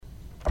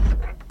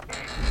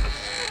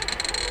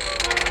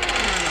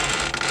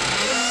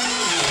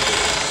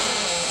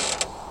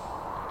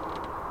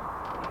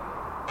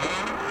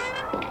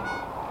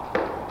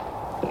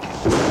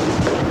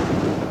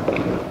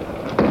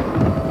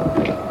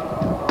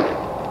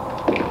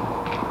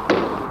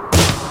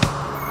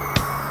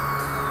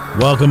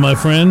Welcome, my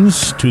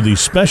friends, to the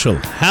special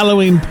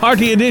Halloween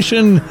party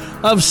edition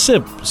of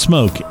Sip,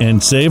 Smoke,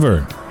 and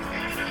Savor.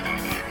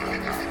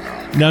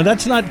 Now,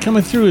 that's not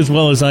coming through as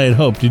well as I had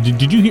hoped.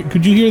 Did you hear?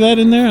 Could you hear that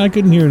in there? I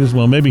couldn't hear it as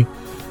well. Maybe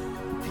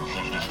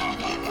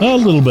a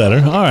little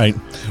better. All right.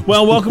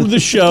 Well, welcome to the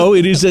show.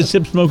 It is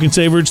Sip, Smoke, and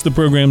Savor. It's the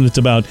program that's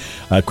about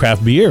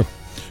craft beer,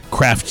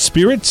 craft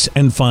spirits,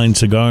 and fine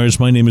cigars.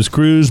 My name is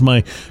Cruz.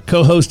 My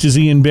co-host is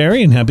Ian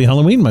Barry, and happy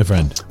Halloween, my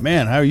friend.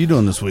 Man, how are you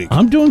doing this week?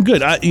 I'm doing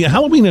good.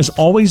 Halloween has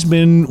always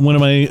been one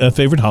of my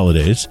favorite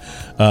holidays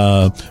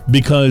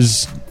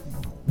because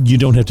you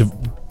don't have to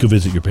go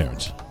visit your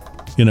parents.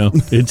 You know,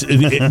 it's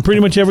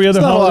pretty much every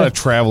other holiday. A lot of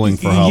traveling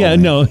for Halloween. Yeah,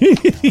 no.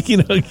 You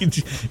know,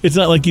 it's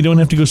not like you don't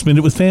have to go spend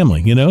it with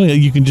family. You know,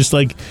 you can just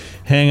like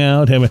hang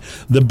out.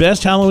 The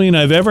best Halloween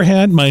I've ever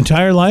had my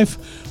entire life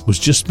was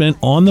just spent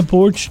on the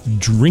porch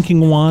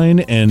drinking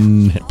wine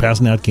and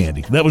passing out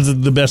candy. That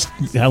was the best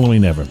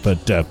Halloween ever.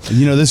 But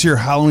you know, this year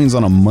Halloween's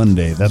on a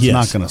Monday. That's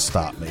not going to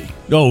stop me.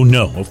 Oh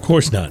no, of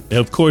course not.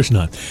 Of course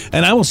not.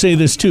 And I will say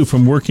this too,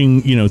 from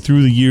working, you know,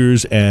 through the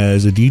years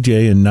as a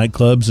DJ in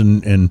nightclubs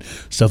and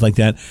stuff like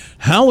that,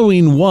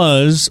 Halloween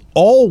was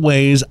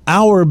always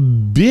our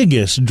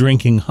biggest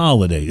drinking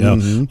holiday.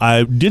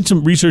 I did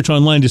some research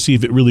online to see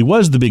if it really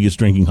was the biggest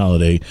drinking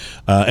holiday,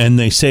 and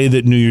they say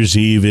that New Year's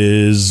Eve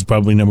is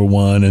probably number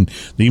one, and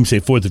they even say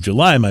 4th of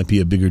July might be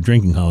a bigger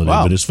drinking holiday.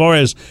 Wow. But as far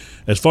as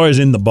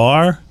in the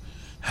bar,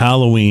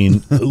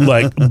 Halloween,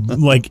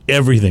 like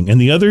everything. And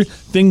the other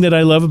thing that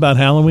I love about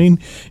Halloween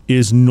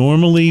is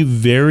normally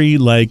very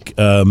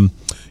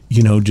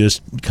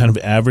just kind of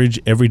average,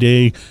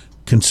 everyday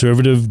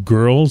conservative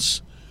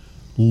girls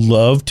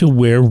love to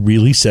wear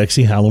really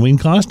sexy Halloween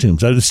costumes.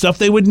 The stuff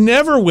they would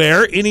never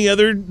wear any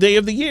other day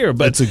of the year.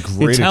 But that's a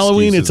great it's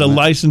Halloween. excuse, it's a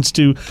license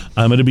to,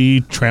 I'm going to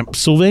be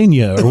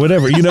Trampsylvania or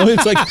whatever. You know,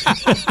 it's like,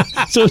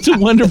 so it's a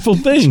wonderful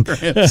thing.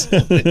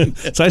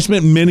 So I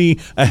spent many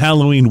a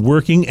Halloween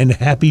working and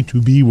happy to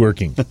be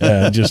working.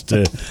 I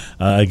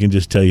can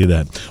just tell you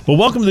that. Well,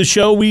 welcome to the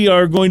show. We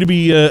are going to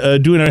be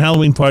doing our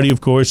Halloween party,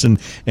 of course, and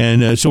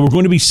so we're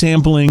going to be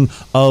sampling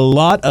a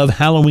lot of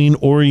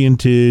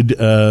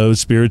Halloween-oriented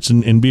spirits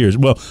and beers.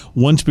 Well,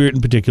 one spirit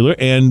in particular,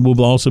 and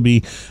we'll also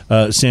be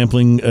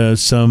sampling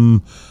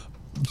some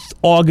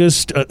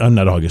autumn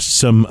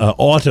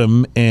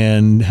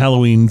and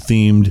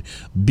Halloween-themed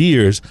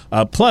beers.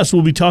 Plus,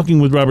 we'll be talking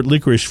with Robert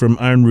Licorice from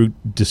Iron Root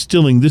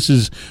Distilling. This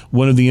is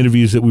one of the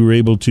interviews that we were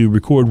able to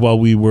record while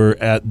we were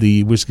at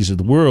the Whiskeys of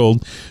the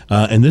World.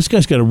 And this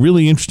guy's got a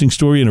really interesting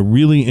story and a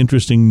really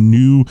interesting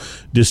new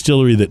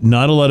distillery that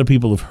not a lot of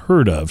people have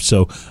heard of.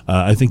 So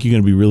I think you're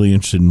going to be really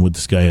interested in what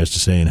this guy has to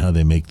say and how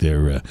they make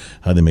their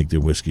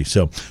whiskey.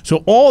 So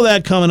all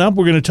that coming up.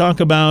 We're going to talk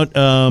about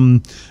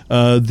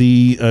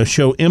the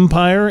show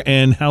Empire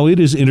and how it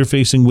is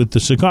interfacing with the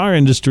cigar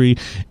industry.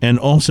 And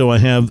also I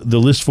have the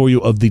list for you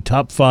of the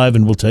top 5,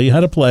 and we'll tell you how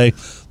to play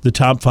the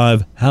top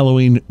 5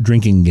 Halloween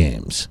drinking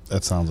games.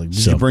 That sounds like.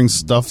 Did you bring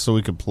stuff so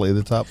we could play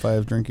the top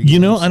 5 drinking games? You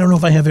know, I don't know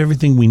if I have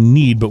everything we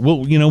need, but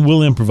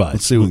we'll improvise.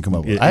 Let's see what we can come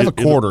up with. I have a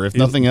quarter. If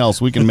nothing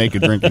else, we can make a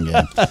drinking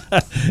game.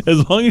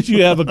 As long as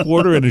you have a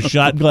quarter and a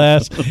shot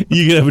glass,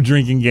 you can have a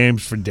drinking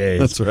games for days.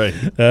 That's right.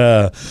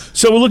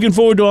 So we're looking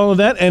forward to all of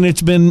that, and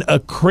it's been a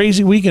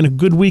crazy week and a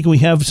good week, and we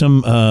have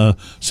some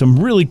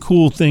really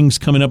cool things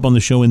coming up on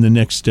the show in the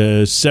next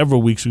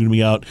several weeks. We're going to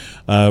be out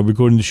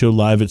recording the show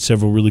live at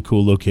several really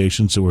cool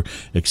locations, so we're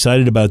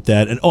excited about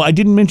that. And I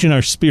didn't mention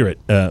our spirit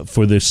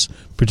for this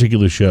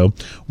particular show.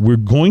 We're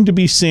going to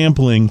be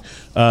sampling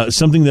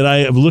something that I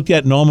have looked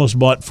at and almost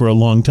bought for a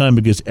long time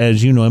because,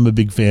 as you know, I'm a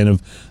big fan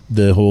of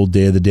the whole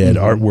Day of the Dead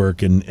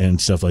artwork and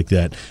stuff like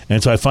that.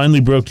 And so I finally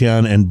broke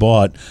down and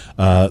bought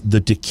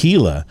the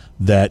tequila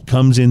that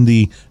comes in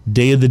the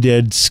Day of the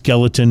Dead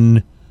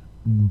skeleton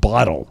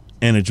bottle.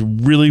 And it's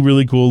really,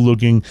 really cool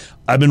looking.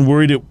 I've been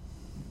worried it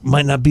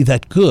might not be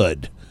that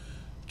good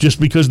just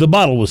because the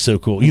bottle was so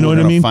cool. You know what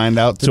I mean? Find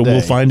out today. So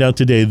we'll find out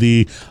today.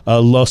 The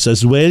Los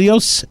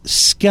Azuelos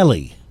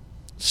Skelly.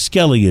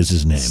 Skelly is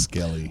his name.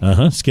 Skelly.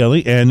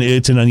 Skelly. And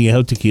it's an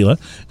añejo tequila,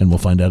 and we'll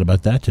find out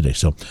about that today.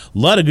 So a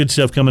lot of good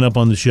stuff coming up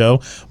on the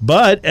show.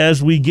 But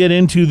as we get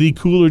into the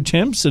cooler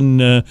temps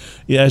and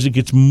as it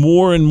gets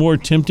more and more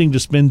tempting to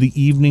spend the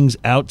evenings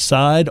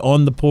outside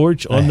on the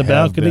porch, on the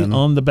balcony,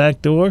 on the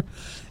back door,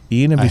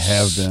 Ian,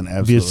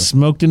 have you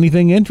smoked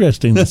anything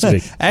interesting this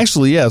week?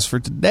 Actually, yes. For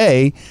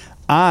today,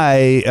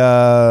 I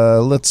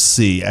had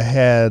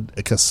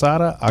a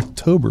Casada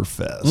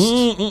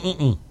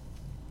Oktoberfest.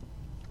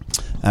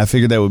 I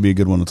figured that would be a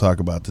good one to talk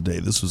about today.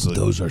 Those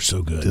are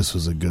so good. This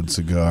was a good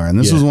cigar, and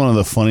this was one of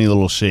the funny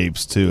little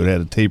shapes too. It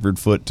had a tapered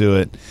foot to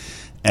it,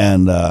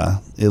 and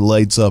it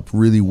lights up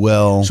really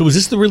well. So is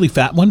this the really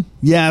fat one?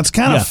 Yeah, it's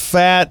kind of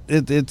fat.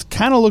 It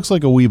kind of looks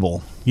like a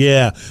Weeble.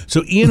 Yeah.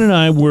 So Ian and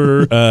I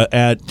were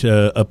at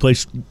a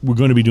place we're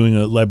going to be doing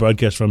a live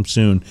broadcast from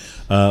soon,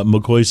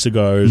 McCoy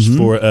Cigars,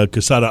 for a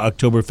Casada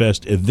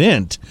Oktoberfest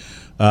event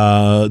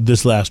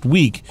this last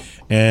week.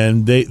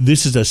 And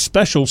this is a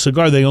special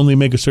cigar they only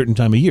make a certain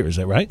time of year. Is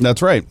that right?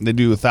 That's right. They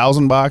do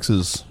 1,000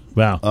 boxes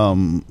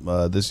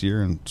this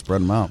year and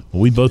spread them out.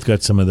 Well, we both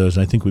got some of those,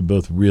 and I think we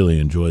both really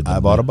enjoyed them. I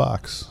bought a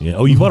box. Yeah.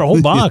 Oh, you bought a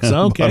whole box?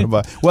 Yeah, Okay. bought a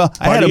box. Well,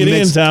 I had Party a at mix.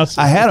 Ian's house.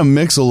 I had a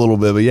mix a little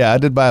bit, but yeah, I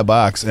did buy a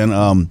box,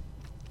 and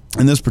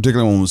this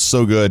particular one was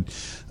so good.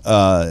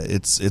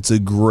 It's a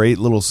great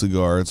little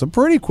cigar. It's a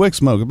pretty quick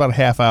smoke, about a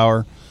half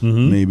hour,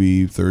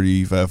 maybe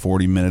 35,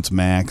 40 minutes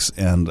max,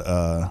 and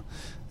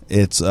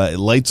it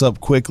lights up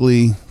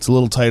quickly. It's a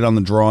little tight on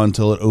the draw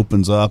until it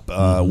opens up.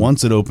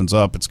 Once it opens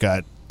up, it's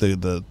got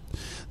the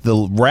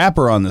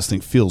wrapper on this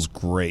thing feels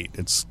great.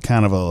 It's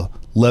kind of a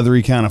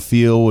leathery kind of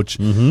feel, which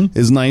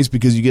is nice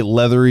because you get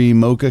leathery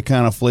mocha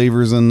kind of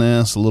flavors in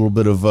this. A little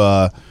bit of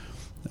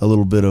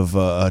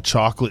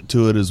chocolate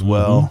to it as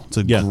well. It's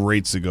a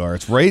great cigar.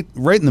 It's right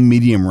in the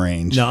medium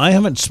range. Now, I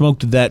haven't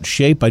smoked that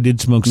shape. I did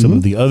smoke some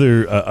of the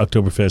other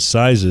Oktoberfest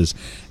sizes,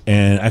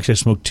 and actually I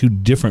smoked two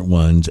different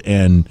ones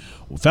and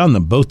found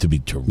them both to be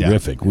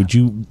terrific.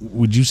 Yeah.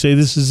 Would you say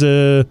this is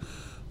a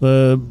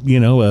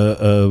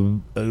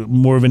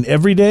more of an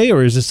everyday,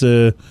 or is this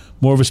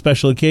more of a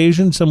special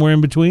occasion, somewhere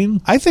in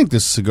between? I think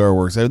this cigar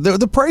works.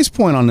 The price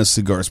point on this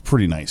cigar is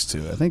pretty nice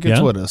too. I think it's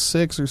a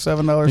 $6 or $7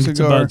 cigar. It's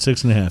about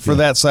 $6.50 for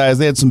that size.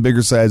 They had some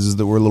bigger sizes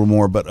that were a little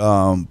more, but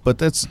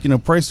that's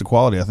price to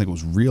quality. I think it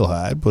was real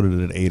high. I'd put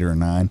it at 8 or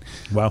 9.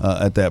 Wow.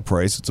 At that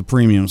price, it's a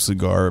premium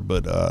cigar,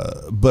 but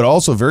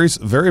also very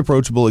very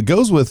approachable. It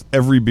goes with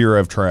every beer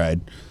I've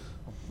tried.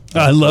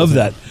 I love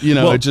that.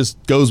 It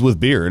just goes with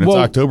beer, and it's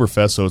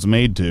Oktoberfest, so it's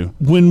made to.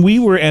 When we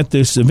were at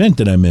this event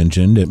that I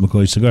mentioned at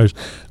McCoy Cigars,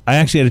 I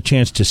actually had a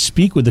chance to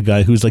speak with the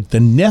guy who's like the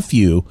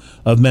nephew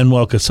of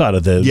Manuel Quesada,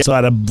 the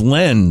Quesada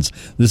blends.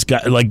 This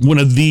guy, like one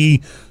of the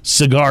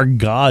cigar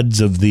gods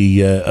of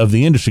the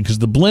industry, because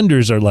the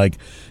blenders are like,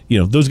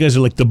 those guys are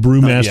like the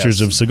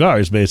brewmasters of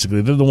cigars,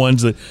 basically. They're the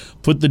ones that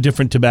put the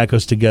different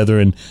tobaccos together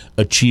and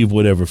achieve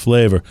whatever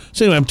flavor.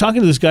 So anyway, I'm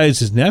talking to this guy, it's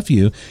his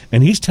nephew,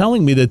 and he's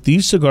telling me that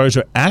these cigars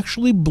are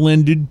actually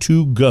blended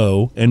to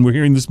go, and we're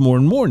hearing this more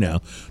and more now,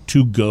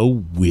 to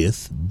go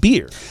with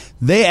beer.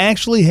 They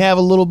actually have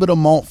a little bit of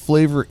malt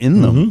flavor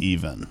in them,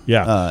 even.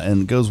 Yeah.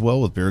 And it goes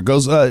well with beer. It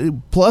goes,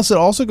 plus, it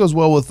also goes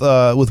well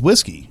with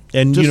whiskey.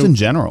 And just in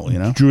general,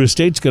 Drew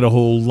Estate's got a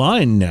whole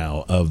line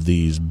now of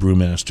these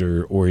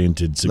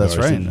brewmaster-oriented cigars.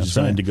 That's right.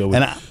 Designed to go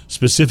with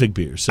specific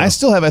beers. So. I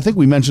still have, I think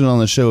we mentioned on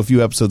the show a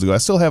few episodes ago, I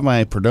still have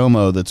my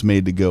Perdomo that's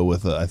made to go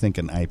with, I think,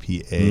 an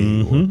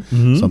IPA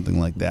or something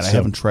like that. I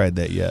haven't tried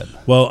that yet.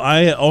 Well,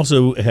 I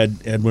also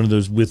had one of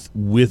those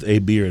with a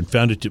beer and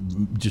found it to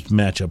just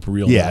match up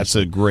real nice. Yeah, it's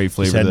a great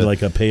flavor. It had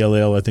like a pale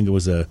ale. I think it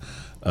was a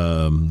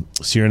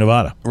Sierra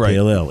Nevada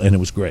pale ale, and it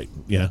was great.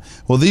 Yeah.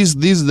 Well, these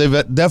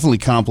they definitely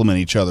complement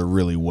each other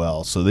really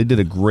well. So they did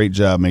a great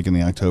job making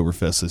the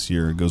Oktoberfest this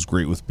year. It goes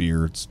great with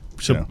beer. It's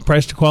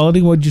price to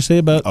quality. What did you say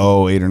about?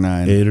 8 or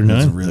 9. 8 or 9.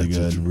 That's really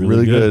good.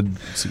 Really good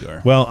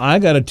cigar. Well, I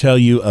got to tell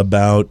you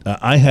about.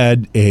 I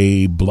had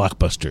a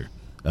Blockbuster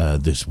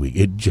this week.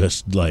 It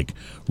just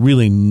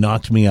really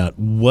knocked me out.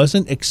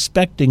 Wasn't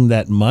expecting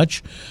that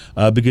much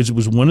because it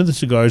was one of the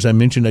cigars I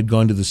mentioned. I'd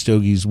gone to the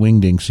Stogie's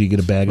Wingding, so you get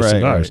a bag of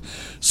cigars.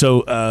 Right.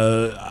 So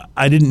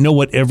I didn't know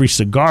what every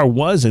cigar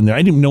was in there. I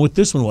didn't even know what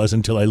this one was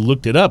until I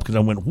looked it up because I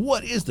went,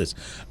 "What is this?"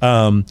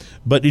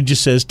 But it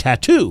just says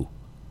Tattoo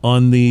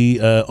on the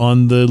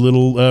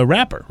little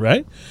wrapper,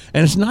 right?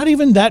 And it's not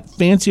even that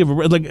fancy of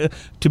a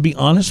to be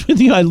honest with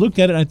you, I looked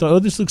at it and I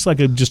thought, this looks like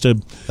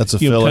that's a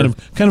filler,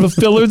 kind of a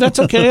filler. That's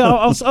okay.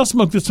 I'll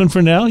smoke this one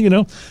for now,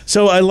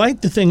 So I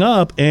light the thing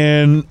up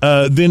and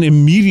then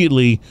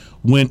immediately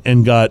went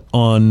and got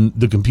on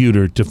the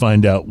computer to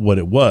find out what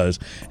it was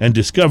and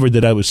discovered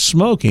that I was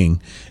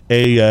smoking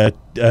a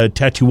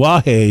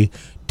Tatuaje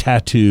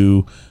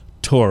Tattoo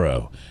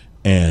Toro,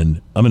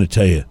 and I'm going to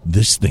tell you,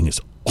 this thing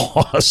is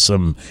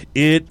awesome.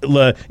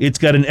 It's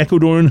got an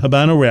Ecuadorian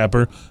Habano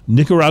wrapper,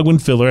 Nicaraguan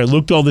filler. I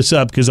looked all this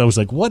up because I was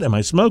like, what am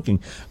I smoking?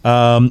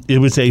 It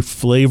was a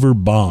flavor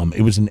bomb.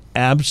 It was an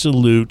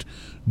absolute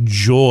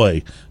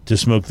joy to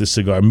smoke this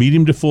cigar.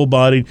 Medium to full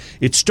bodied.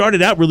 It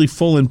started out really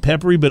full and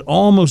peppery, but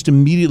almost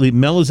immediately it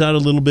mellows out a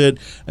little bit,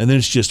 and then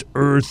it's just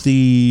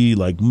earthy,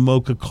 like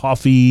mocha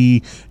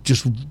coffee,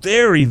 just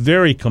very,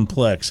 very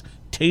complex.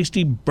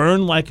 Tasty,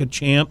 burn like a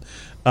champ.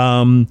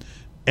 And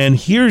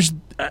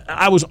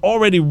I was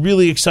already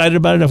really excited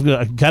about it.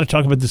 I've got to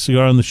talk about the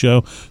cigar on the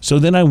show. So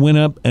then I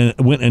went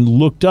and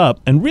looked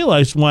up and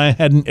realized why I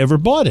hadn't ever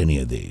bought any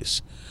of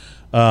these.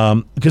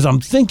 Because I'm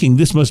thinking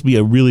this must be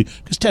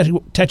because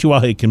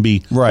Tatuaje can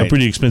be a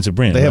pretty expensive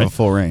brand. They have a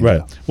full range.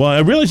 Right. Well, I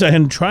realized I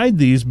hadn't tried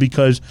these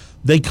because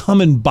they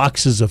come in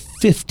boxes of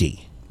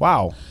 50.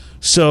 Wow.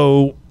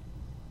 So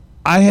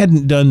I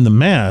hadn't done the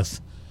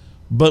math,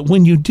 but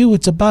when you do,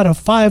 it's about a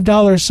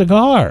 $5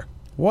 cigar.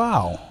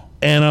 Wow.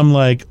 And I'm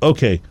like,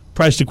 okay,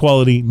 price to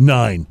quality,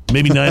 9,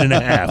 maybe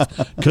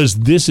 9.5, because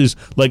this is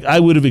I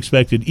would have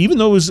expected, even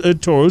though it was a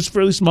Toro, it was a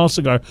fairly small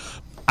cigar,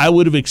 I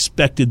would have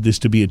expected this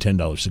to be a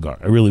 $10 cigar.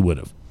 I really would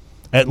have.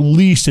 at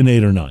least an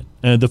 8 or 9.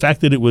 The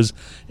fact that it was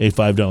a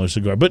 $5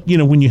 cigar, but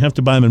when you have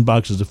to buy them in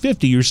boxes of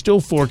 50, you're still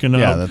forking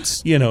out,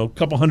 that's a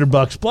couple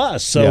 $100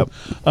 plus. So,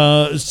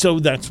 Yep. so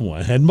that's why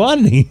I hadn't bought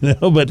any.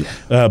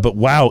 But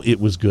wow, it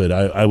was good.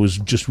 I was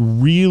just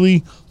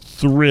really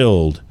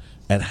thrilled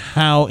at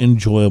how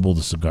enjoyable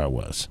the cigar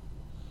was.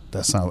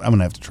 I'm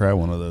gonna have to try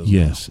one of those.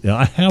 Yes,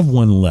 I have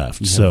one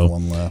left. You have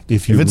one left.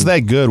 If it's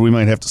that good, we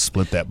might have to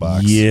split that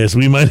box. Yes,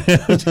 we might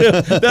have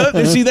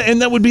to. See that,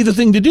 and that would be the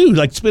thing to do.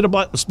 Like split a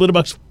box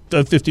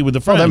 50 with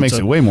a friend. Oh, that makes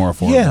it way more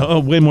affordable. Yeah,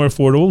 way more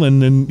affordable,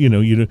 and then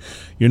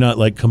you're not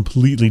like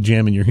completely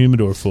jamming your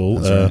humidor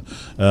full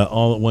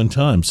all at one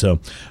time. So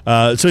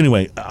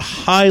anyway,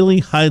 highly,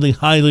 highly,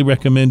 highly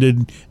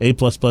recommended. A++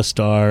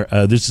 star.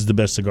 This is the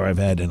best cigar I've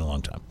had in a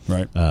long time.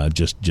 Right.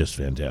 Just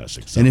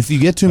fantastic. So, and if you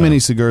get too many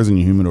cigars in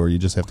your humidor, you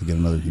just have to get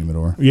another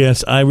humidor.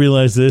 Yes, I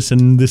realize this,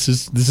 and this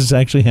has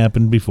actually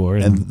happened before.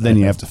 And then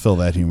you have to fill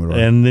that humidor.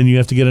 And then you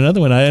have to get another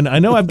one. I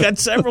know I've got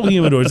several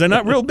humidors. They're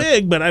not real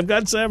big, but I've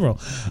got several.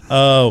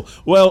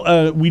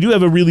 We do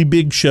have a really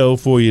big show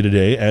for you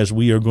today, as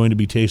we are going to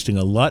be tasting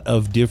a lot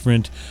of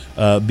different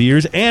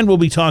beers, and we'll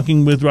be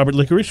talking with Robert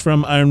Licorice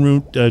from Iron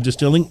Root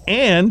Distilling,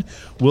 and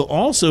we'll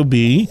also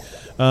be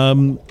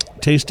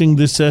tasting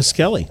this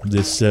Skelly,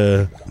 this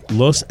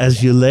Los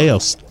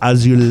Azuleos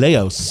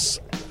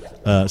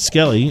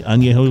Skelly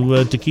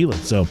Añejo Tequila.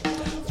 So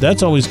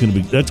that's all going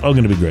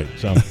to be great.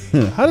 So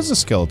how does a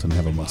skeleton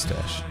have a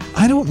mustache?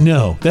 I don't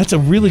know. That's a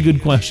really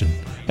good question.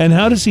 And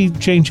how does he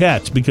change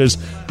hats? Because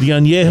the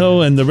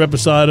Añejo and the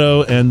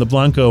Reposado and the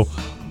Blanco,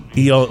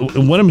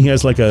 one of them he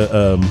has like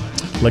a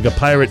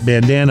pirate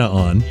bandana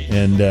on,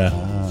 and I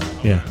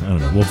don't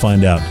know. We'll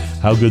find out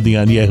how good the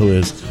Añejo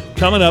is.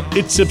 Coming up,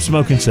 it's Sip,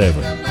 Smoke, and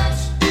Savor.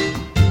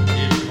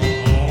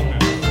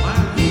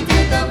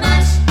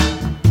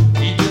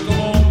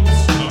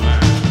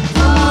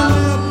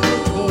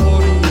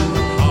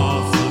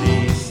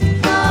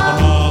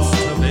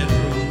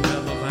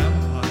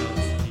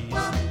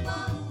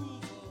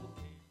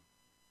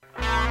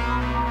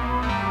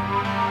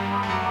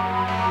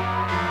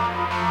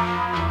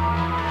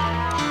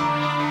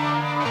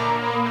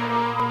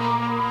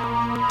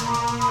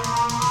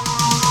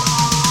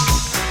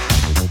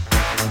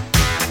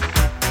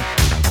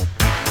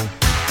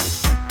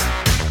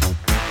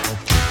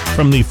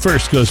 From the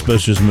first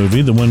Ghostbusters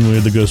movie, the one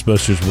where the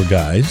Ghostbusters were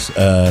guys.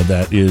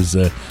 That is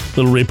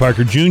little Ray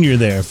Parker Jr.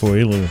 there for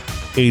you, a little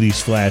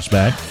 80s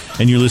flashback.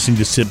 And you're listening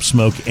to Sip,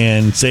 Smoke,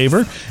 and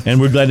Savor. And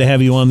we're glad to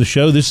have you on the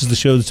show. This is the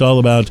show that's all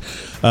about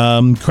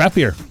craft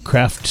beer,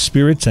 craft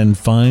spirits, and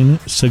fine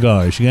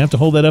cigars. You're going to have to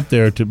hold that up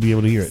there to be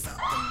able to hear it.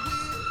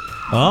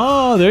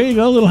 Oh, there you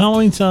go. A little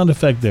Halloween sound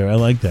effect there. I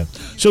like that.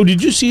 So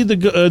did you see the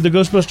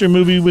Ghostbuster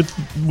movie with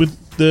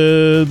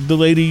the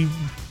lady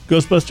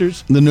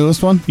Ghostbusters? The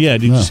newest one? Yeah,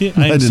 did you see it?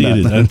 I didn't see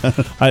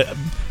it.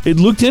 It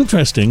looked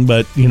interesting,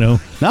 but,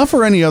 Not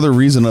for any other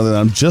reason other than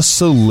I'm just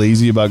so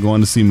lazy about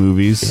going to see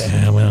movies.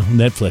 Yeah, well,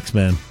 Netflix,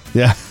 man.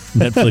 Yeah.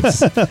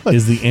 Netflix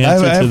is the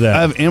answer to that.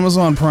 I have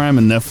Amazon Prime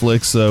and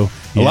Netflix, so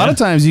a lot of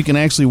times you can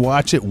actually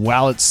watch it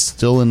while it's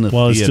still in the theater.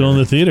 While it's still in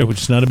the theater,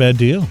 which is not a bad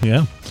deal,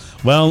 yeah.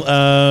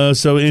 Well,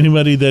 so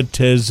anybody that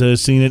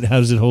has seen it, how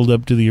does it hold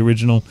up to the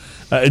original?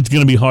 It's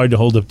going to be hard to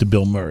hold up to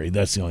Bill Murray.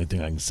 That's the only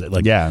thing I can say.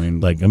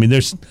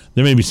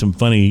 There may be some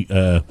funny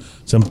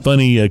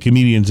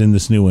comedians in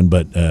this new one,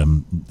 but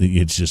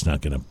it's just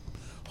not going to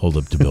hold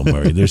up to Bill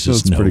Murray. There's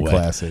just no pretty way.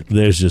 Classic.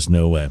 There's just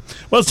no way.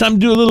 Well, it's time to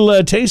do a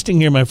little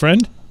tasting here, my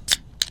friend.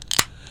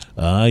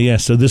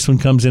 So this one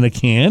comes in a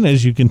can,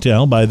 as you can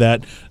tell by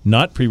that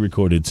not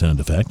pre-recorded sound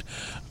effect.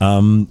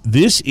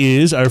 This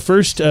is our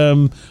first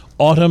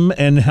autumn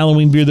and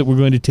Halloween beer that we're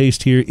going to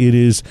taste here. It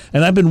is,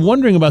 and I've been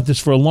wondering about this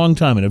for a long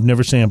time, and I've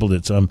never sampled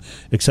it, so I'm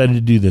excited to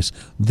do this.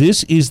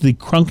 This is the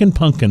Crunkin'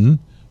 Pumpkin,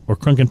 or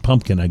Crunkin'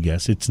 Pumpkin, I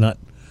guess. It's not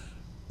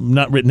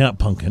written out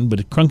pumpkin, but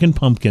a Crunkin'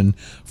 Pumpkin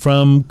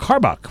from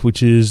Karbach,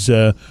 which is,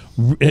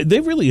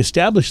 they've really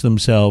established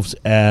themselves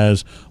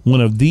as one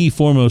of the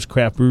foremost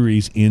craft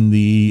breweries in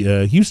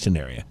the Houston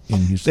area.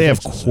 They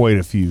have quite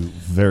a few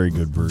very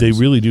good breweries. They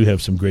really do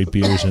have some great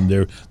beers, and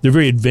they're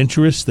very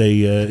adventurous.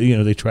 They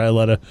they try a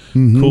lot of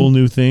cool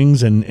new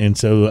things, and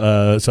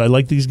so I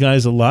like these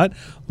guys a lot.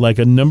 Like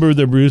a number of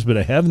their brews, but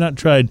I have not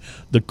tried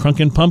the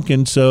Crunkin'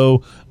 Pumpkin.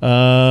 So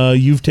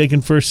you've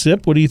taken first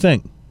sip. What do you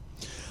think?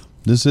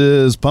 This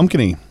is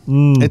pumpkin-y.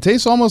 It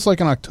tastes almost like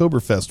an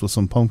Oktoberfest with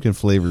some pumpkin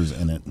flavors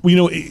in it.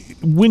 Well,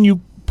 when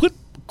you put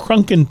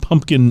Crunkin'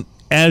 Pumpkin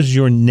as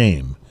your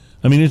name,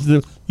 I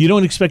mean, you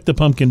don't expect the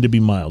pumpkin to be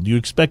mild. You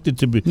expect it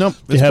to be to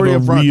have a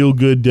real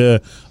good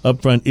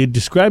upfront. It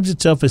describes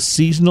itself as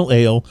seasonal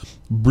ale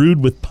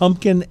brewed with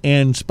pumpkin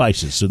and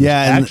spices. So the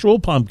actual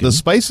pumpkin. The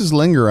spices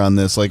linger on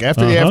this. Like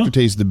after the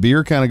aftertaste, the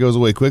beer kind of goes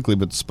away quickly,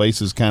 but the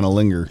spices kind of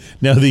linger.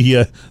 Now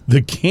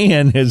the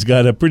can has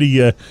got a pretty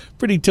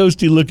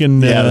toasty looking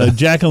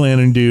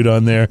jack-o'-lantern dude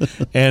on there,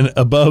 and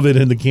above it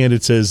in the can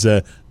it says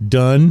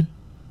 "Done,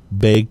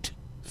 baked,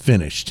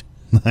 finished."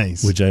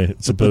 Nice, which I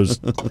suppose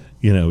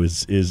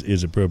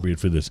is appropriate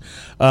for this.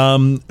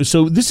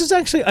 So this is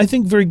actually, I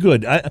think, very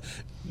good.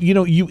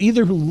 you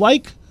either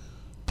like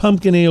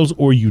pumpkin ales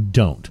or you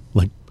don't.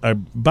 Like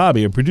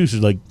Bobby, our producer,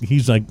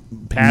 he's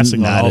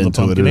passing on Not all the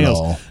into it pumpkin at ales.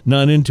 all.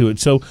 Not into it.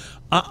 So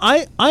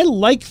I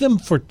like them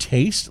for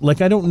taste.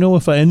 Like I don't know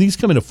if and these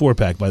come in a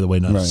 4-pack, by the way,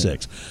 not a Right.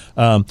 6.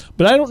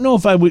 But I don't know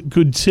if I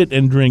could sit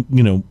and drink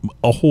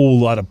a whole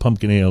lot of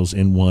pumpkin ales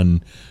in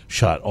one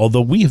shot.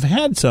 Although we have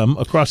had some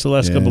across the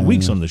last couple of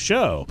weeks on the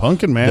show.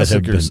 Pumpkin that have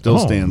Massacre been- still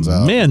stands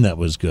out. Man, that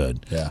was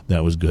good. Yeah.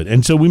 That was good.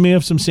 And so we may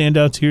have some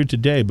standouts here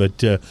today.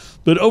 But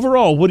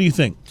overall, what do you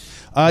think?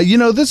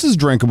 This is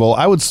drinkable.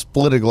 I would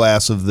split a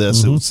glass of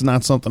this. Mm-hmm. It's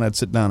not something I'd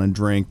sit down and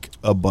drink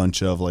a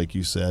bunch of, like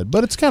you said,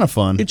 but it's kind of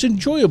fun. It's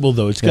enjoyable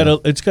though. It's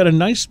got a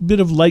nice bit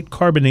of light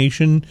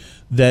carbonation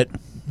that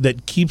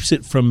keeps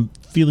it from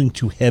feeling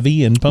too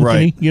heavy and pumpkiny.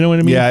 Right. You know what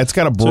I mean? Yeah, it's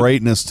got a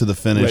brightness to the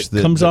finish Right.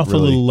 that Comes that off really,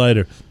 a little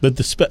lighter, but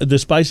the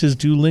spices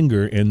do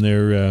linger, and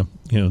they're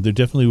they're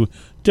definitely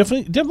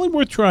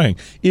worth trying.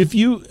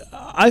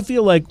 I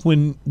feel like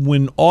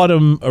when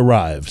autumn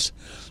arrives,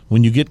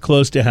 when you get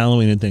close to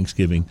Halloween and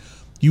Thanksgiving,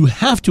 you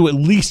have to at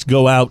least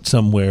go out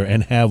somewhere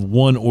and have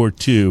one or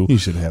two You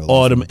should have at least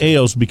autumn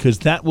ales, because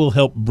that will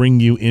help bring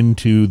you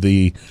into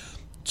the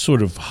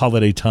sort of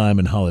holiday time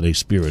and holiday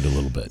spirit a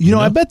little bit. You know,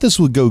 I bet this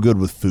would go good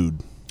with food.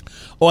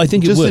 Oh, I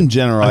think it Just would. in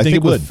general, I think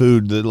it would. with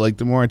food,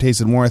 the more I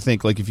taste it, the more I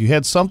think if you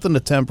had something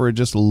to temper it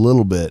just a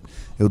little bit,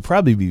 it would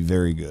probably be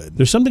very good.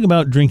 There's something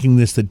about drinking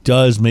this that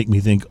does make me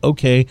think,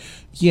 okay,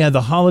 yeah,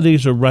 the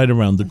holidays are right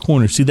around the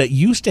corner. See, that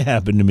used to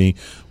happen to me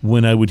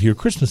when I would hear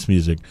Christmas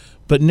music,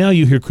 but now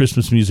you hear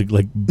Christmas music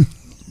in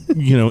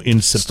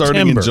September.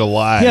 Starting in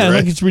July, Yeah,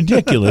 right? it's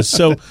ridiculous.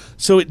 So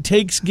it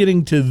takes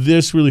getting to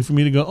this really for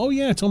me to go, oh,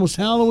 yeah, it's almost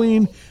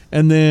Halloween,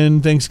 and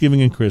then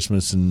Thanksgiving and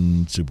Christmas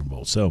and Super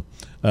Bowl. So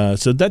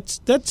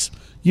that's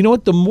you know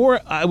what? The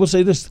more I will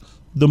say this,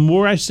 the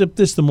more I sip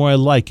this, the more I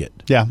like it.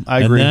 Yeah,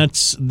 I agree. And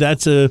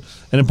that's an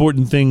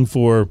important thing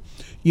for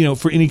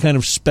any kind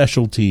of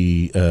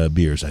specialty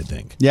beers, I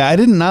think. Yeah, I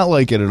did not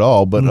like it at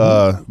all, but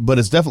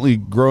it's definitely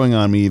growing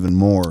on me even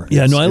more.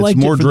 Yeah, It's- no, I like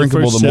it's more it for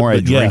drinkable the, first the more I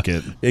sip, but drink yeah,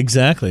 it.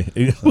 Exactly.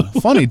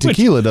 Funny,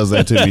 tequila does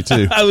that to me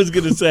too. I was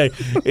going to say,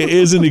 it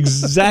isn't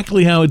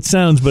exactly how it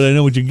sounds, but I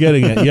know what you're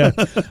getting at.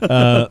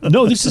 Yeah.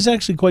 No, this is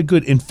actually quite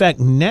good. In fact,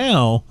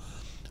 now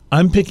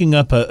I'm picking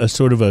up a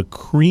sort of a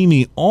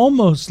creamy,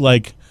 almost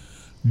like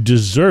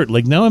dessert.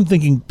 Like now I'm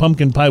thinking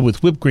pumpkin pie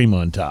with whipped cream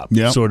on top,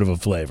 Yeah. sort of a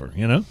flavor,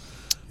 Yeah,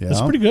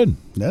 That's pretty good.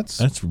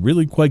 That's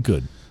really quite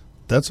good.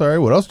 all right.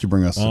 What else did you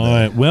bring us today? All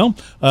right. Well,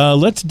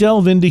 let's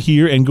delve into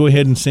here and go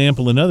ahead and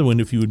sample another one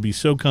if you would be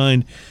so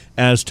kind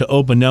as to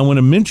open. Now, I want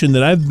to mention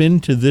that I've been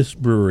to this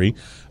brewery.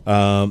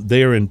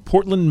 They are in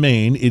Portland,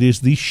 Maine. It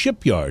is the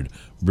Shipyard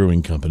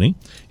Brewing Company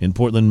in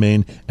Portland,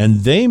 Maine,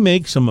 and they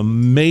make some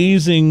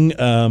amazing,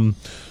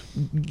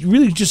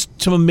 really just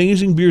some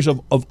amazing beers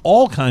of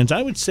all kinds.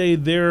 I would say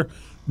their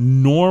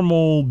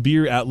normal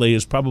beer outlay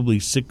is probably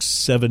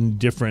 6-7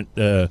 different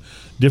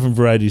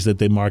varieties that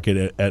they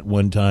market at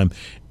one time,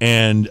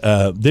 and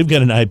they've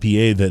got an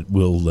IPA that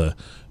will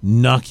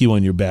knock you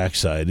on your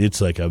backside. It's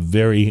like a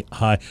very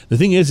high. The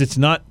thing is,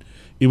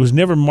 it was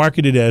never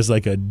marketed as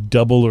like a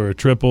double or a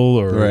triple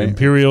or Right.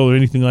 imperial or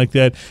anything like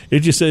that. It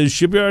just says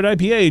Shipyard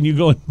IPA, and you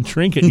go and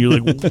drink it, and you're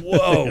like,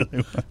 whoa,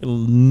 it'll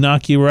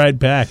knock you right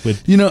back.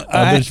 But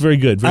but it's very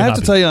good. Very I have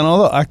hoppy. to tell you, on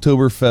all the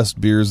Oktoberfest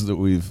beers that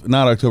we've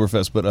not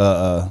Oktoberfest, but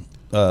the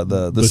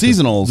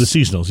seasonals, the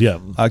seasonals, yeah.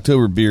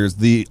 October beers,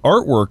 the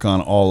artwork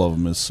on all of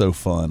them is so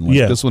fun. Like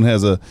Yeah. this one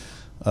has It's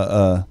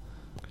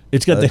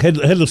got the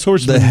headless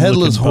horseman. the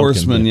headless looking pumpkin,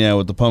 horseman, yeah,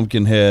 with the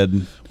pumpkin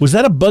head. Was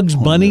that a Bugs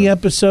Bunny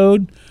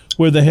episode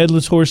where the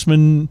headless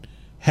horseman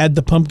had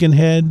the pumpkin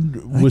head?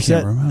 Was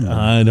can't that? remember.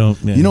 I don't.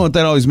 Yeah. You know what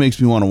that always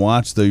makes me want to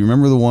watch, though? You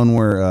remember the one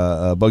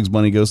where Bugs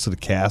Bunny goes to the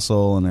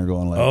castle and they're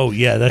going like, Oh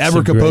yeah, that's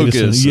the greatest one.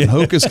 Abracapocus, Yeah. and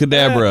Hocus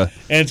Cadabra,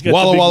 And it's got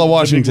Walla the big, Walla, the big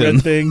Washington.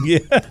 red thing. Yeah.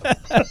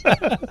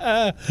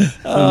 I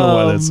don't know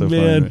why that's so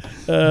man.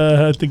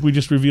 funny. I think we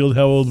just revealed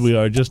how old we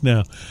are just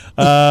now.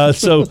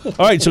 So,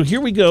 all right. So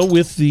here we go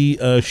with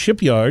the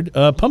Shipyard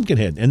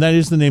Pumpkinhead, and that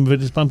is the name of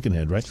it. Is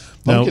Pumpkinhead, right?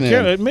 Pumpkinhead.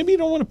 Now, Kara, maybe you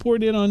don't want to pour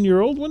it in on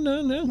your old one.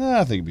 No. Nah,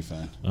 I think it'd be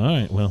fine. All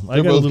right. Well,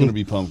 They're both going to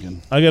be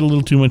pumpkin. I got a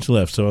little too much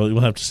left, so we'll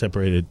have to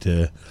separate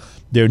it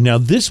there. Now,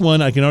 this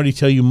one, I can already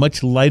tell you,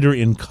 much lighter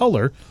in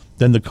color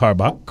than the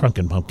Karbach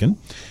Krunken Pumpkin,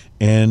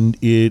 and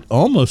it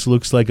almost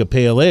looks like a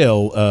pale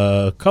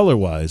ale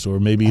color-wise, or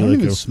maybe I don't like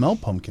even a smell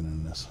pumpkin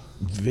in this.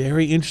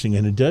 very interesting.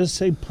 And it does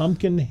say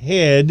Pumpkin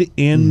Head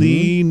in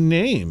the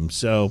name,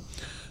 so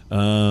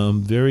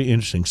very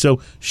interesting.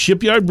 So,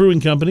 Shipyard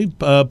Brewing Company,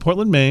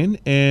 Portland, Maine,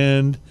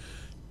 and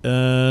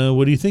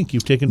what do you think?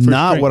 You've taken first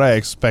Not drink. what I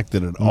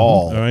expected at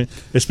all. All right,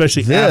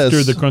 especially This-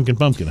 after the Krunken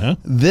Pumpkin, huh?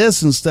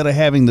 This, instead of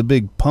having the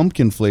big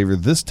pumpkin flavor,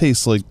 this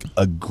tastes like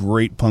a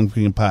great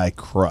pumpkin pie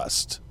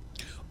crust.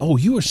 Oh,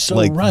 you are so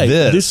Like right.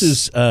 this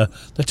is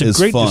that's a is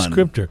great fun.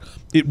 descriptor.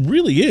 It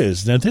really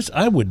is. Now, this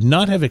I would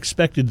not have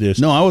expected this.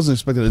 No, I wasn't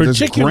expecting that.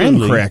 There's a graham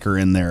cracker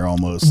in there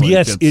almost. Like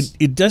Yes,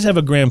 it does have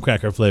a graham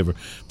cracker flavor,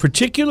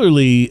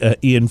 particularly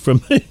Ian from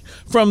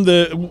from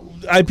the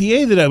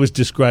IPA that I was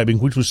describing,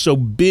 which was so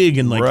big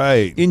and like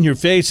Right. in your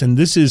face, and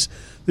this is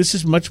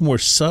much more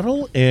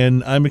subtle.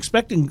 And I'm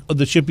expecting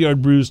the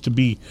Shipyard brews to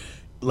be,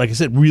 like I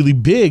said, really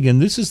big,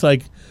 and this is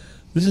like.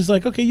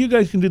 Okay, you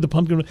guys can do the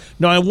pumpkin.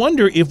 Now, I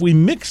wonder if we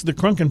mix the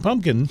Crunkin'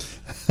 Pumpkin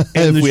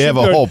and If we have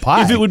a whole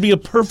pie. if it would be a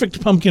perfect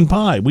pumpkin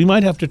pie. We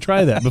might have to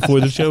try that before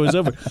the show is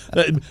over.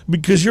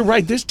 Because you're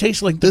right, this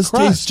tastes like the This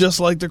crust. tastes just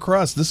like the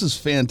crust. This is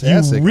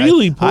fantastic. You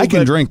really I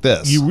can drink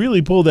this. You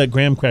really pull that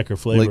graham cracker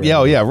flavor. Like, yeah,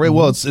 out. oh, yeah, right.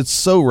 Well, it's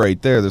so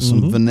right there. There's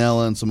some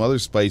vanilla and some other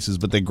spices,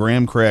 but the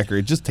graham cracker,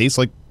 it just tastes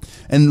like,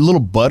 and a little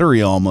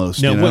buttery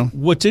almost. Now, you know?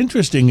 what's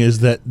interesting is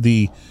that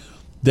the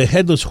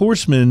Headless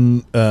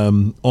Horseman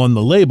on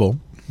the label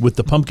with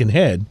the pumpkin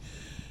head,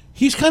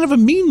 he's kind of a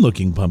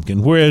mean-looking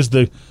pumpkin, whereas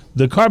the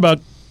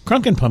Karbach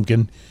Crunkin'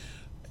 Pumpkin,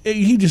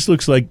 he just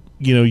looks like,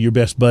 your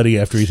best buddy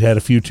after he's had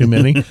a few too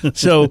many.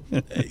 So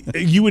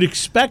you would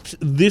expect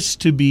this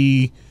to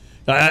be.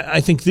 I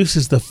think this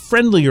is the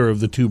friendlier of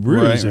the two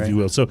brews, if you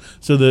will. So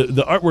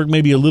the artwork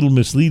may be a little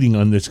misleading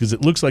on this because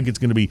it looks like it's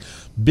going to be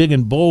big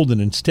and bold,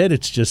 and instead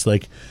it's just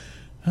like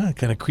it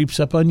kind of creeps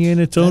up on you in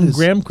its own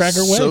graham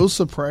cracker way. So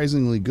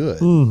surprisingly good.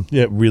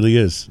 Yeah, it really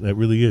is. That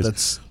really is.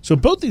 That's So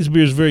both these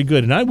beers are very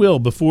good, and I will,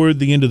 before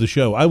the end of the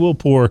show, I will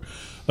pour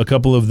a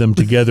couple of them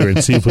together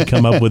and see if we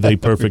come up with a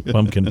perfect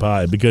pumpkin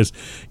pie, because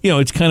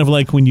it's kind of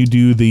like when you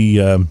do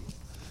the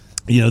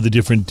the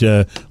different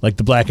like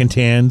the black and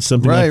tan,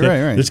 something like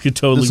that. Right. This could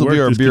totally This will work.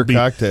 be our This beer could be-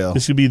 cocktail.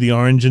 This could be the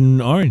orange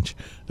and orange,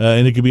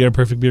 and it could be our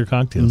perfect beer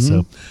cocktail.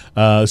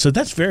 So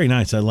that's very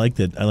nice. I like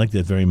that. I like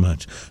that very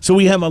much. So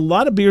we have a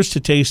lot of beers to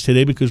taste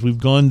today because we've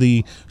gone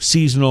the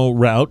seasonal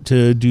route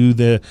to do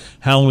the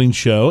Halloween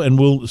show, and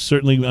we'll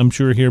certainly, I'm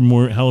sure, hear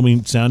more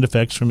Halloween sound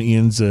effects from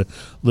Ian's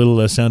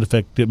little sound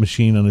effect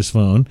machine on his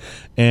phone.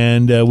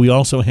 And we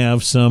also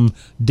have some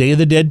Day of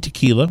the Dead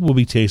tequila we'll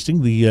be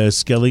tasting, the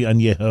Skelly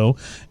Añejo.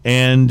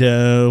 And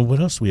what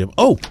else do we have?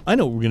 Oh, I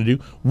know what we're going to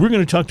do. We're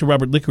going to talk to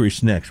Robert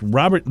Licorice next.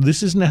 Robert,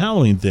 this isn't a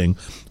Halloween thing,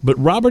 but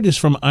Robert is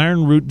from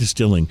Iron Root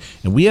Distilling,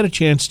 and we had a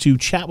chance to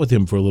chat with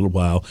him for a little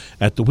while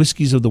at the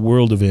Whiskeys of the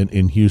World event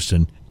in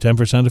Houston. Time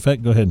for a sound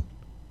effect? Go ahead.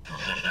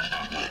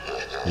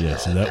 Yeah,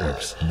 so that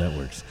works. That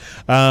works.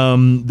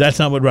 That's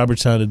not what Robert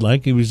sounded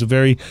like. He was a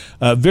very,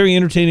 very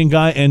entertaining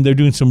guy, and they're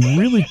doing some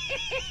really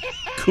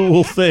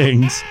cool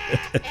things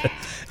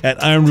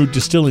at Iron Root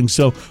Distilling.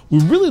 So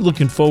we're really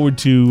looking forward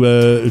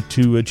to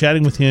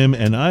chatting with him.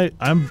 And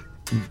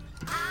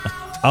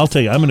I'll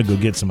tell you, I'm going to go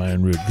get some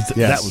Iron Root.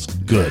 That was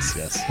good.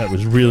 Yes. That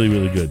was really,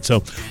 really good.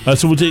 So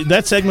we'll take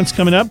that segment's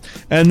coming up,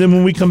 and then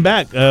when we come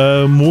back,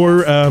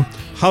 more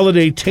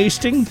holiday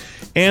tasting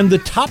and the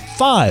top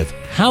 5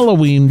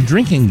 Halloween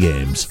drinking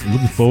games.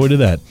 Looking forward to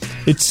that.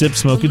 It's Sip,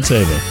 Smoke, and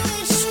Savor.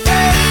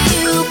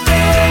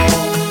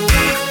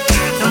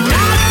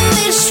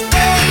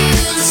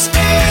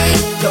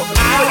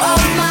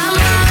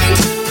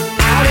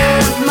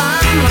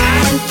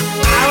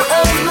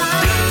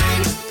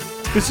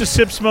 This is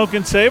Sip, Smoke,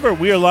 and Savor.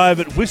 We are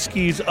live at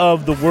Whiskeys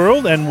of the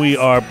World, and we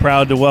are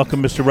proud to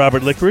welcome Mr.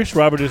 Robert Licorice.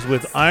 Robert is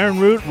with Iron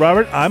Root.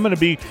 Robert, I'm going to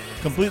be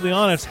completely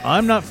honest.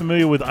 I'm not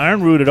familiar with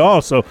Iron Root at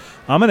all, so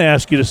I'm going to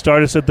ask you to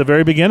start us at the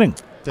very beginning.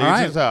 Take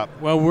it to the top.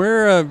 Well,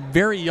 we're a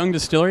very young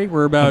distillery.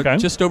 We're about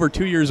just over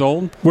 2 years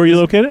old. Where are you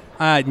located?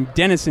 In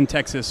Denison,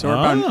 Texas, so we're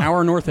about an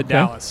hour north of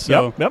Dallas.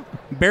 So Yep.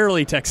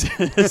 barely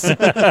Texas.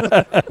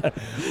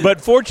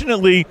 But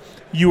fortunately,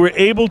 you were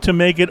able to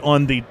make it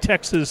on the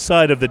Texas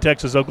side of the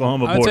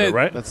Texas-Oklahoma I would border, say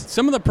right?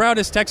 Some of the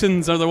proudest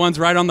Texans are the ones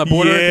right on the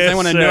border because Yes, they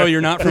want to sir. know you're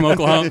not from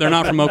Oklahoma. They're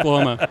not from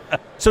Oklahoma.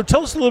 So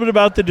tell us a little bit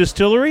about the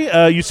distillery.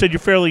 You said you're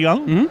fairly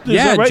young. Is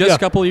Yeah, that right? just a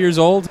couple of years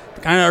old.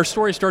 Kind of our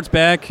story starts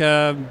back.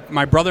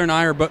 My brother and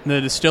I are both the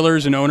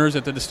distillers and owners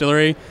at the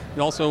distillery.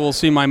 You also will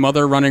see my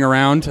mother running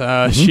around.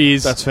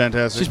 That's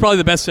fantastic. She's probably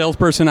the best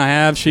salesperson I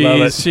have.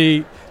 Love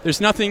it. There's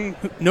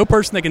no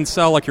person that can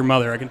sell like your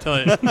mother. I can tell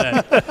you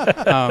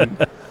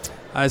that.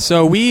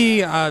 So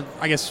we,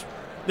 I guess,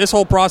 this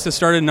whole process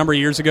started a number of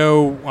years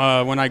ago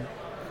when I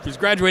was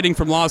graduating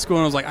from law school,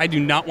 and I was like, I do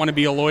not want to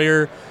be a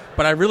lawyer,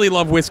 but I really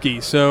love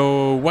whiskey.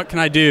 So what can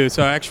I do?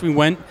 So I actually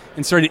went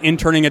and started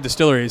interning at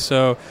distilleries.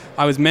 So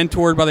I was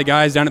mentored by the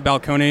guys down at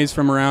Balcones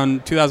from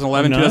around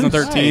 2011, Nice.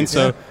 2013. Nice,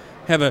 So yeah.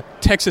 have a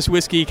Texas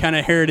whiskey kind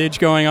of heritage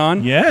going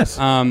on. Yes.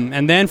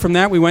 And then from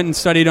that, we went and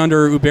studied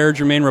under Hubert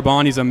Germain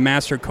Raban. He's a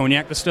master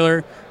cognac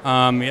distiller.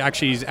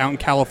 He's out in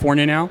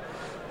California now.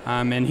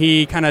 And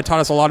he kind of taught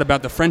us a lot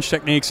about the French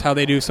techniques, how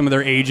they do some of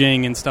their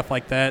aging and stuff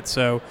like that.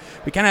 So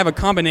we kind of have a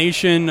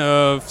combination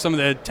of some of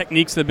the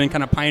techniques that have been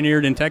kind of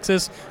pioneered in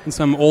Texas and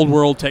some old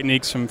world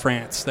techniques from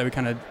France that we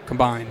kind of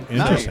combine.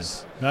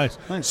 Interesting. Nice.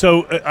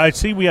 So I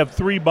see we have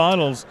 3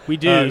 bottles We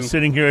do.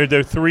 sitting here. Are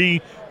there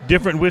 3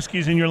 different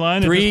whiskeys in your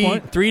line at this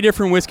point? Three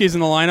different whiskeys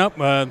in the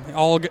lineup,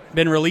 all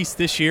been released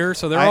this year.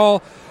 So they're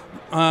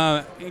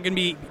going to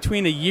be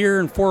between a year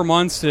and 4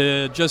 months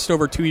to just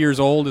over 2 years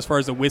old as far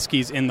as the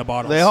whiskeys in the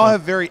bottle. They all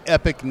have very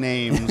epic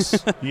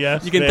names.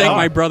 Yes, you can thank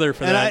my brother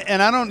for and that.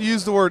 And I don't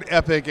use the word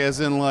epic as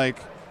in like,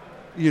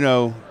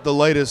 the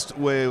latest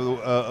way of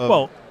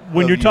well,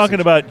 when you're talking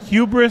about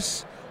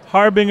hubris,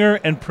 harbinger,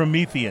 and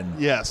Promethean.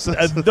 Yes.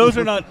 Those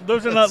are not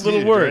little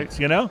huge, words,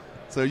 right?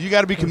 So you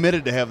got to be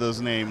committed to have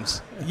those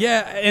names. Yeah,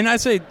 and I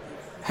say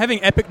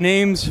having epic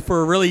names for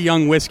a really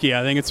young whiskey,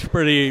 I think it's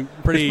pretty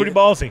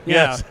ballsy.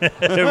 Yeah. Yes,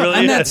 it really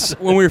and is. that's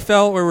when we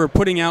were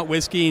putting out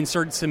whiskey and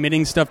started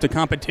submitting stuff to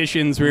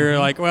competitions. We were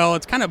like, well,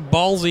 it's kind of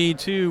ballsy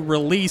to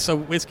release a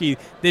whiskey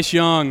this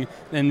young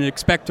and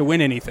expect to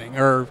win anything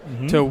or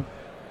to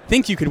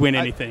think you could win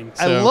anything.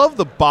 I love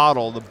the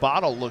bottle. The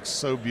bottle looks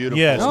so beautiful.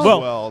 Yes, as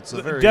well. It's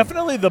a very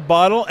definitely the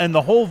bottle and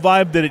the whole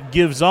vibe that it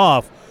gives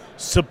off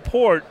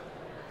support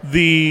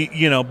the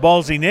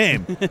ballsy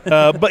name,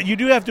 but you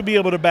do have to be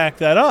able to back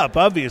that up.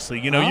 Obviously,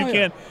 you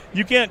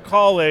can't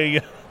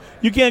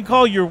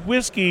call your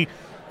whiskey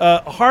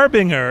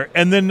Harbinger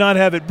and then not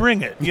have it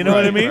bring it. You know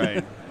what I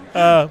mean?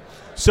 Right.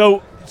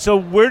 So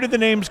where do the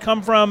names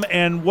come from,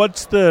 and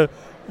what's the?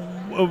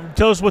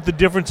 Tell us what the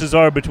differences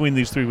are between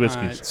these three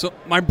whiskeys. So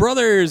my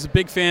brother is a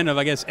big fan of,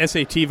 I guess,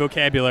 SAT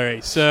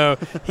vocabulary. So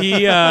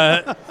he,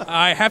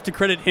 I have to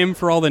credit him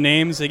for all the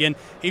names. Again,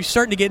 he's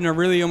starting to get in a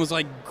really almost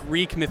like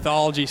Greek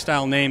mythology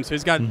style name. So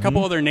he's got a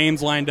couple other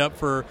names lined up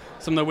for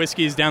some of the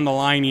whiskeys down the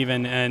line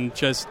even. And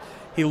just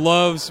he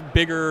loves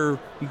bigger,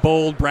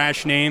 bold,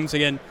 brash names.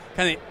 Again,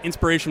 kind of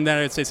inspiration from that,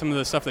 I'd say some of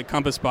the stuff that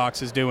Compass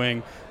Box is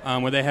doing,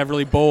 where they have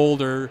really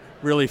bold or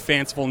really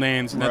fanciful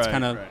names. And that's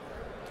kind of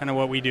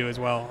what we do as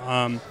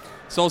well.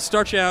 So I'll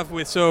start you off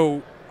with,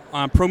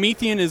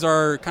 Promethean is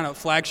our kind of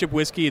flagship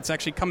whiskey. It's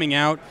actually coming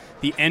out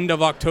the end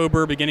of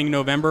October, beginning of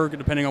November,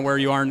 depending on where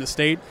you are in the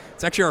state.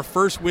 It's actually our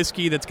first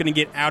whiskey that's going to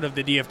get out of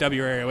the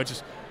DFW area, which is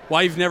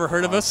why you've never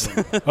heard of us.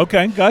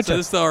 Okay, gotcha. So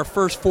this is our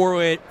first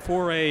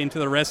foray into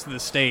the rest of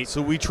the state.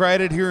 So we tried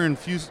it here in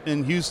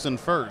Houston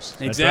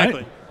first.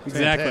 Exactly. Right.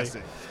 Exactly.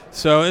 Fantastic.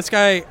 So this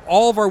guy,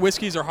 all of our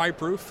whiskeys are high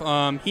proof.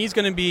 He's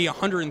going to be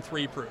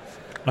 103 proof.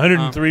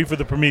 103 for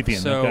the Promethean.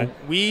 So okay.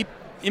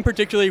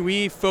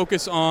 we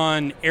focus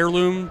on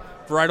heirloom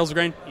varietals of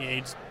grain. Yeah,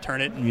 you just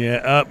turn it.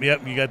 Yeah,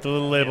 yep, you got the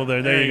little label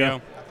there. There you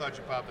go. I thought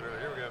you popped it earlier.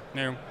 Here we go.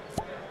 There.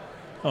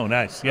 Oh,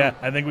 nice. Yeah,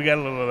 I think we got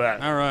a little of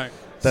that. All right.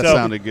 That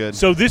sounded good.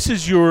 So this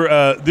is your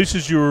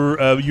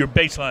your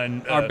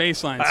baseline. Our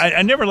baselines.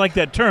 I never like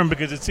that term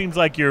because it seems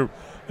like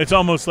it's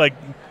almost like,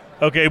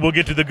 okay, we'll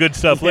get to the good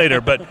stuff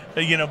later. But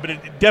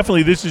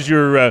definitely this is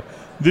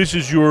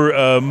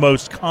your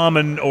most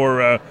common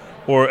or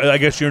I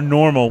guess your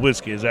normal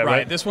whiskey. Is that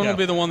right? This one will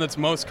be the one that's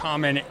most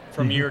common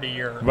from year to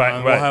year.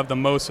 Right. We'll have the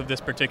most of this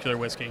particular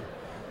whiskey.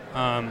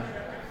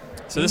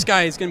 So this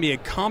guy is going to be a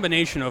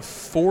combination of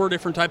 4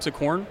 different types of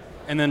corn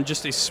and then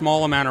just a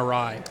small amount of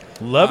rye.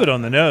 Love it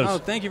on the nose. Oh,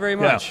 thank you very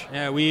much.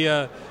 Yeah, we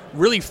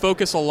really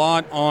focus a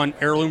lot on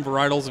heirloom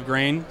varietals of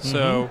grain.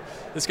 So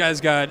this guy's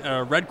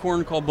got red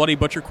corn called Bloody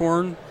Butcher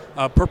corn,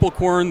 purple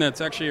corn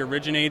that's actually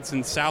originates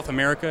in South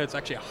America. It's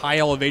actually a high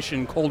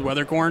elevation cold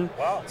weather corn.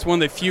 Wow. It's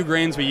one of the few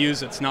grains we use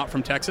that's not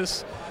from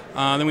Texas.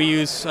 Then we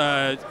use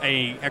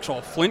a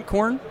actual flint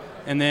corn,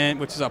 and then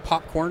which is a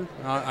popcorn,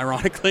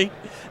 ironically,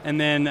 and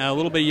then a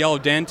little bit of yellow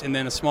dent, and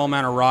then a small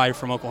amount of rye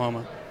from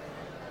Oklahoma.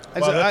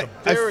 I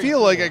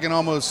feel like I can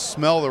almost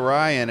smell the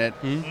rye in it.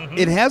 Mm-hmm.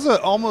 It has an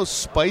almost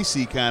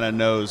spicy kind of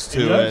nose to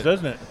it. It does,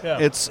 doesn't it? Yeah.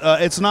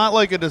 It's not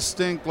like a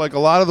distinct, like a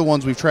lot of the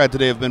ones we've tried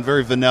today have been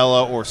very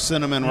vanilla or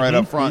cinnamon right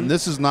up front. And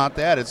this is not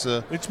that.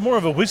 It's more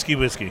of a whiskey.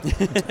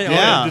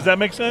 Yeah. Does that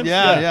make sense?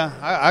 Yeah.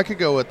 I could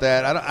go with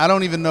that. I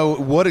don't even know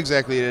what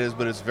exactly it is,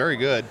 but it's very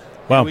good.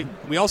 Wow.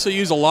 We also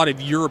use a lot of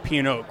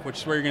European oak, which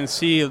is where you're going to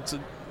see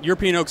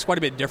European oak is quite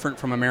a bit different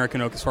from American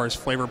oak as far as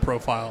flavor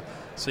profile.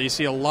 So you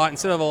see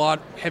instead of a lot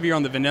heavier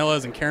on the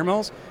vanillas and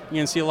caramels, you're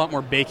going to see a lot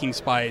more baking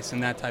spice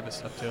and that type of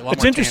stuff too.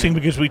 It's interesting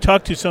because we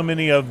talked to so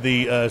many of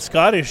the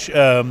Scottish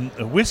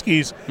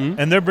whiskeys,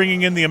 and they're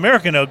bringing in the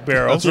American oak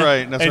barrels. That's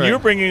right. And you're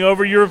bringing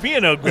over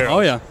European oak barrels.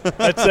 Oh yeah,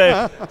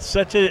 that's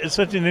such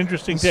an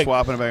interesting take.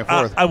 Swapping it back and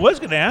forth. I was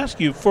going to ask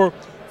you for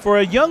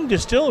a young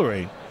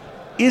distillery,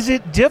 is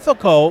it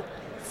difficult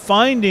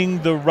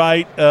finding the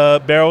right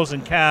barrels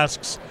and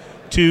casks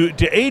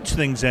to age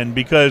things in?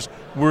 Because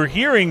we're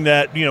hearing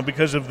that,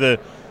 because of the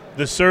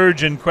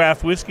surge in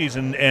craft whiskeys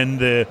and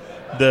the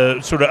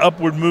sort of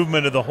upward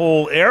movement of the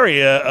whole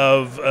area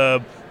of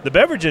the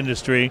beverage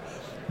industry,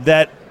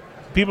 that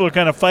people are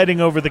kind of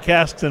fighting over the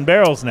casks and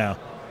barrels now.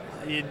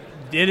 It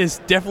is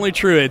definitely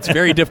true. It's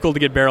very difficult to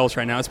get barrels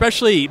right now,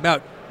 especially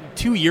about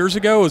 2 years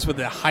ago was with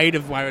the height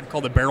of what I would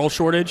call the barrel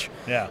shortage.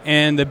 Yeah.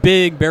 And the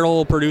big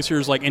barrel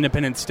producers like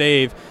Independent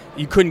Stave,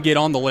 you couldn't get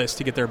on the list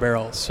to get their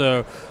barrels.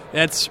 So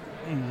that's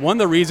one of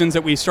the reasons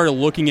that we started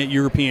looking at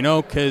European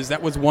oak, because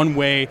that was one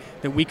way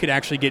that we could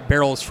actually get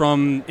barrels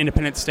from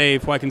Independent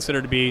Stave, who I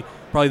consider to be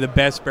probably the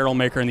best barrel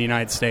maker in the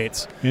United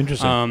States.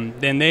 Interesting.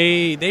 Then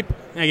they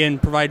again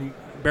provide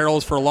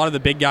barrels for a lot of the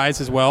big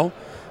guys as well.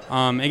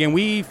 Again,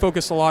 we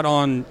focus a lot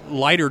on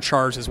lighter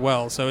chars as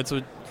well. So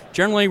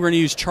generally we're going to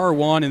use char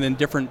 1 and then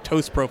different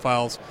toast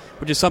profiles,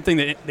 which is something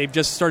that they've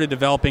just started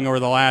developing over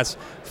the last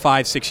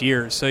 5-6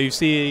 years. So you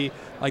see,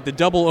 like the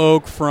Double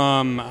Oak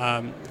from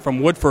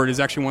Woodford is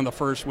actually one of the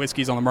first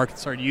whiskeys on the market that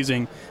started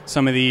using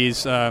some of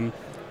these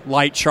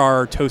light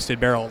char toasted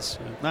barrels.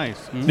 Nice.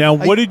 Mm-hmm. Now,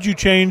 what did you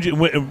change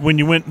when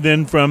you went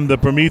then from the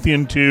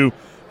Promethean to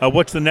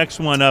what's the next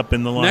one up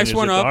in the line? Next Is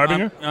one it up, the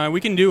Harbinger?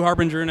 we can do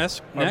Harbinger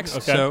next.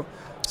 Okay.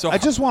 So I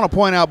just want to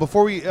point out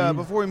before we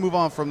move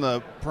on from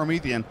the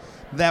Promethean,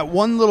 that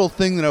one little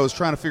thing that I was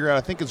trying to figure out,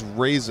 I think it's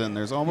raisin.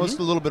 There's almost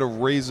a little bit of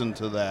raisin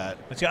to that.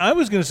 See, I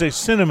was going to say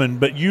cinnamon,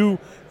 but you've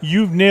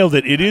nailed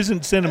it. It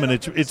isn't cinnamon.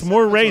 It's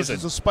more raisin.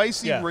 It's a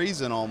spicy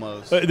raisin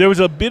almost. There was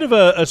a bit of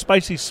a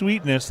spicy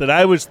sweetness that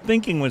I was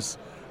thinking was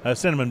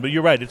cinnamon, but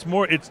you're right. It's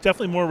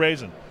definitely more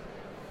raisin.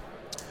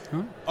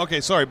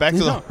 Okay, sorry. Back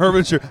to the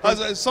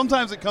Harbinger.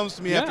 Sometimes it comes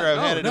to me after I've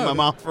had it in my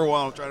mouth for a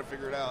while. I'm trying to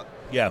figure it out.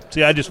 Yeah.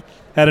 See, I just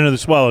had another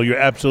swallow. You're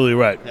absolutely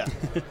right. Yeah.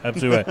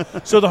 Absolutely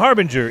right. So the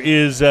Harbinger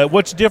is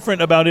what's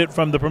different about it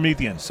from the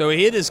Promethean? So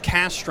it is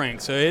cast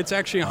strength. So it's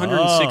actually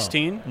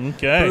 116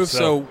 okay. proof.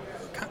 So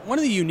one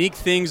of the unique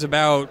things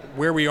about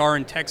where we are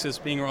in Texas,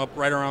 being up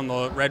right around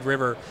the Red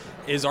River,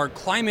 is our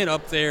climate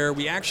up there.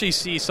 We actually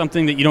see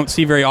something that you don't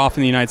see very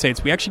often in the United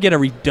States. We actually get a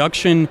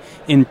reduction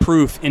in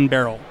proof in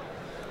barrel.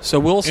 So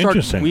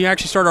we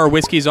actually start our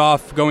whiskeys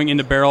off going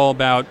into barrel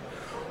about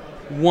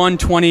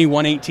 120,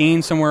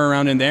 118, somewhere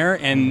around in there.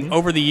 And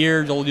over the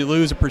years, you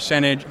lose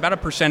about a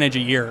percentage a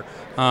year,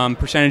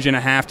 percentage and a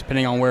half,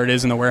 depending on where it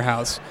is in the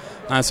warehouse.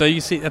 So you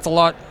see, that's a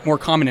lot more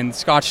common in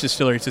Scotch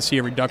distilleries to see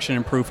a reduction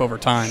in proof over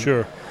time.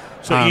 Sure.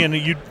 So Ian,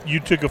 you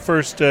took a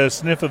first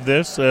sniff of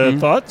this.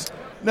 Thoughts?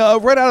 No,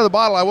 right out of the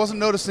bottle, I wasn't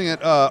noticing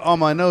it on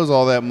my nose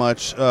all that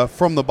much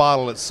from the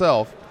bottle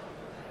itself.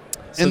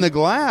 In the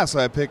glass,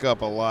 I pick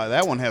up a lot.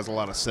 That one has a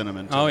lot of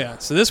cinnamon to it. Yeah.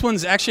 So this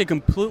one's actually a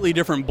completely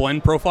different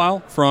blend profile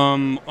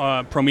from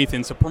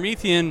Promethean. So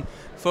Promethean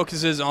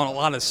focuses on a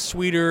lot of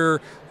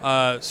sweeter,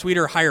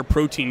 higher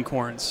protein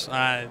corns.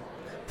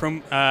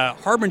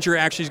 Harbinger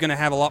actually is going to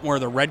have a lot more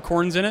of the red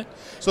corns in it.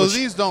 So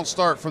these don't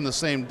start from the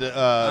same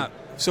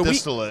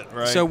distillate,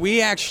 right? So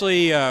we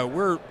actually,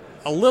 we're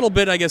a little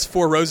bit, I guess,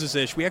 Four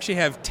Roses-ish. We actually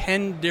have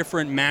 10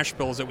 different mash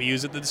bills that we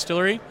use at the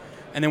distillery.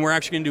 And then we're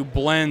actually going to do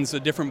blends,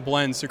 different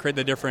blends to create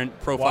the different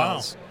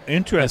profiles. Wow.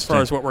 Interesting. As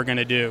far as what we're going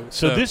to do.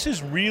 So this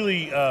is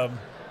really,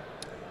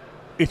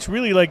 it's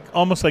really like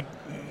almost like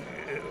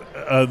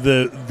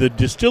the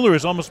distiller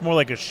is almost more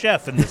like a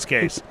chef in this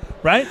case,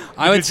 right?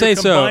 I would say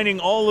so. Combining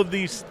all of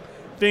these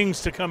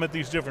things to come at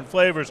these different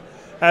flavors,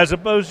 as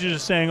opposed to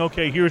just saying,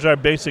 okay, here's our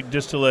basic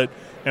distillate,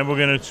 and we're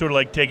going to sort of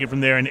like take it from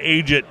there and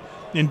age it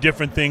in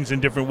different things in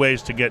different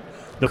ways to get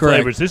the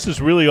flavors. This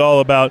is really all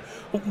about,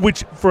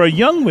 which for a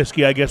young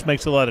whiskey, I guess,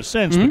 makes a lot of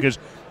sense because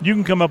you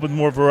can come up with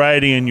more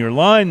variety in your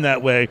line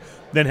that way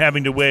than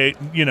having to wait,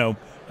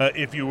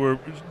 if you were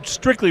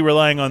strictly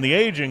relying on the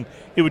aging,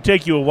 it would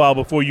take you a while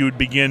before you would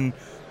begin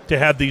to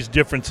have these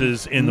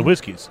differences in the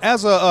whiskeys.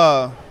 As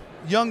a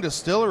young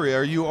distillery,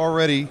 are you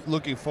already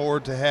looking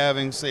forward to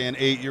having, say, an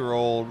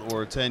 8-year-old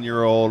or a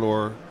 10-year-old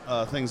or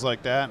things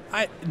like that?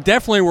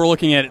 Definitely we're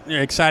looking at,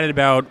 excited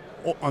about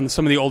on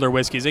some of the older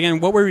whiskeys.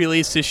 Again, what we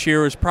released this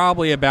year was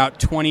probably about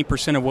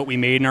 20% of what we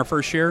made in our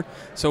first year.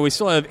 So we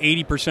still have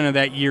 80% of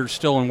that year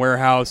still in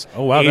warehouse.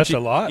 Oh, wow, that's a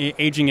lot.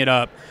 Aging it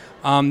up.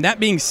 That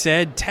being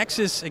said,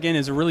 Texas, again,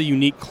 is a really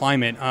unique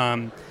climate.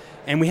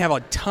 And we have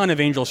a ton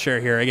of angel share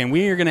here. Again,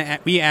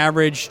 we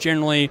average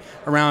generally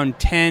around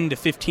 10 to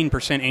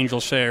 15% angel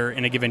share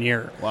in a given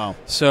year. Wow.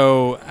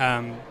 So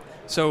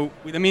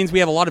that means we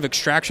have a lot of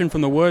extraction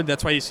from the wood.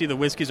 That's why you see the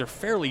whiskeys are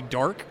fairly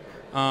dark.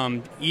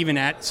 Even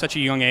at such a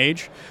young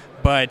age,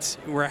 but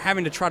we're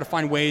having to try to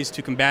find ways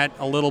to combat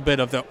a little bit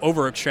of the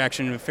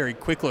over-extraction and very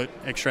quick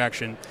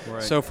extraction.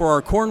 Right. So for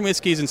our corn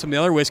whiskeys and some of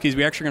the other whiskeys,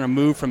 we're actually going to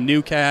move from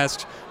new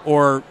casks,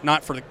 or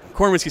not for the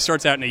corn whiskey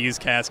starts out in a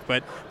used cask,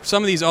 but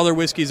some of these other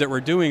whiskeys that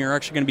we're doing are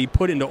actually going to be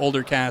put into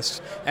older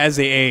casks as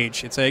they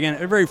age. It's,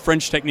 again, a very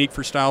French technique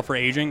for style for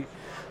aging.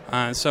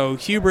 So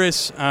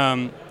Hubris,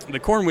 the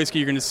corn whiskey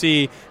you're going to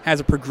see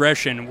has a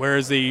progression,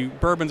 whereas the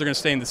bourbons are going to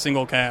stay in the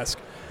single cask.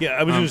 Yeah,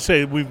 I was going to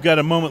say, we've got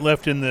a moment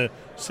left in the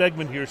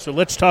segment here, so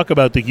let's talk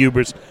about the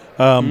Hubris.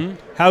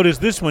 How does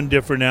this one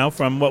differ now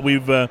from what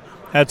we've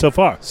had so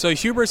far? So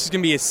Hubris is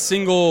going to be a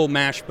single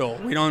mash bill.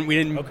 We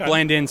didn't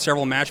blend in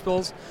several mash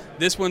bills.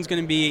 This one's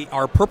going to be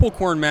our purple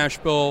corn mash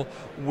bill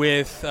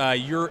with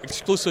your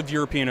exclusive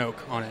European oak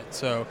on it.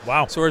 So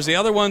wow. So whereas the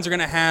other ones are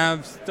going to have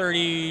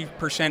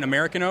 30%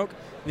 American oak,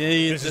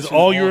 this is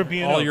all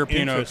European oak. All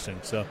European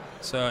Interesting. Oak.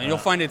 So you'll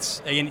find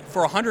it's, again,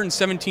 for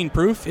 117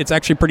 proof, it's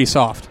actually pretty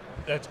soft.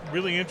 That's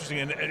really interesting,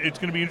 and it's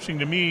going to be interesting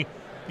to me,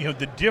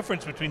 the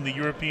difference between the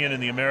European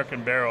and the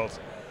American barrels,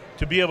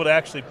 to be able to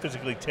actually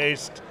physically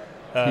taste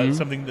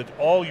something that's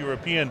all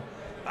European.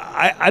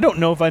 I don't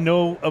know if I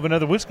know of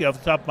another whiskey off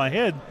the top of my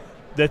head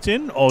that's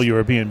in all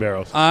European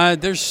barrels.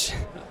 There's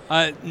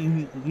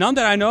None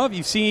that I know of.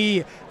 You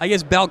see, I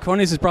guess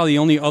Balcones is probably the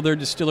only other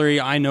distillery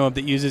I know of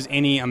that uses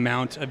any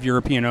amount of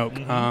European oak.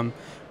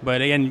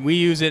 But again, we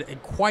use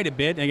it quite a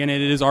bit. Again,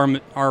 it is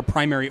our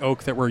primary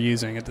oak that we're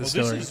using at the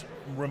distillery. This is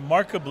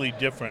remarkably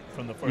different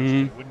from the first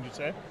one, wouldn't you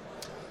say?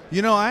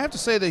 You know, I have to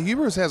say that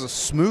Huber's has a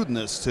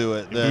smoothness to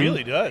it. It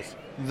really does.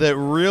 That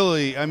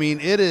really, I mean,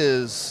 it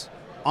is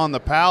on the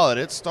palate.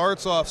 It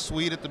starts off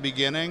sweet at the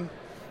beginning.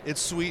 It's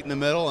sweet in the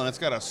middle, and it's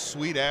got a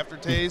sweet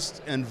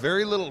aftertaste and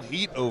very little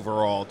heat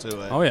overall to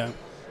it. Oh, yeah.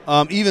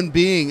 Even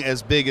being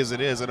as big as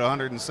it is at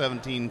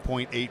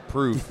 117.8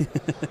 proof.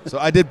 So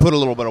I did put a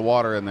little bit of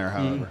water in there,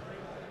 however.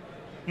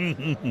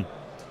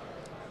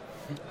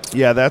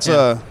 Yeah,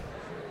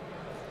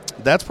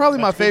 that's probably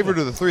my favorite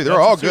of the three.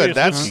 They're all good.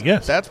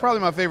 That's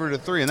probably my favorite of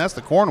the three, and that's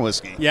the corn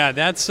whiskey. Yeah,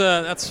 that's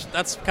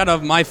kind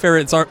of my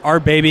favorite. It's our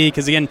baby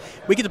because, again,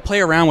 we get to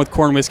play around with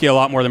corn whiskey a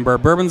lot more than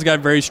bourbon. Bourbon's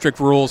got very strict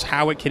rules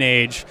how it can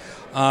age.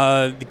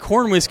 The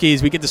corn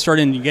whiskeys, we get to start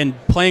again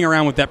playing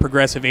around with that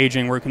progressive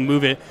aging where we can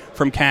move it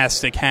from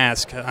cask to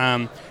cask.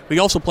 We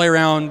also play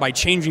around by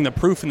changing the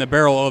proof in the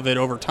barrel of it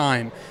over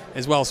time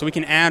as well. So we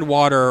can add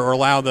water or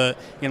allow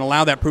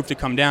that proof to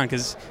come down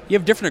because you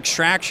have different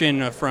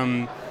extraction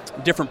from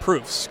different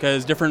proofs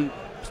because different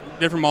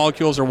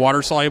molecules are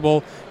water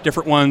soluble,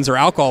 different ones are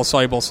alcohol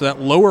soluble. So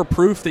that lower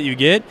proof that you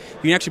get,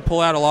 you can actually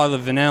pull out a lot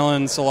of the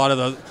vanillins, a lot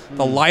of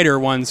the lighter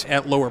ones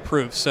at lower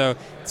proof. So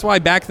that's why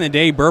back in the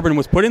day, bourbon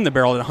was put in the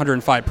barrel at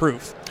 105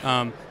 proof.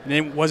 And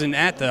it wasn't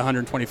at the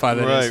 125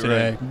 that it is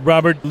today. Right.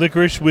 Robert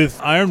Licorice with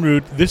Iron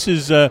Root. This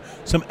is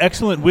some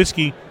excellent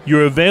whiskey.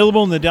 You're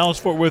available in the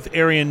Dallas-Fort Worth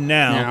area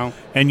now,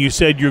 and you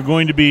said you're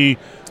going to be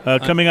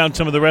coming out in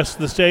some of the rest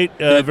of the state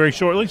very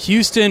shortly.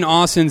 Houston,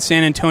 Austin,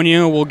 San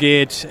Antonio will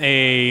get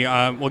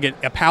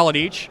a pallet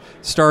each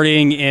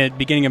starting at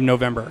beginning of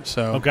November.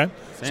 So okay,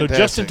 so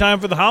just in time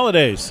for the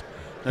holidays.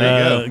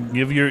 There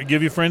you go.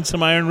 Give your friends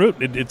some Iron Root.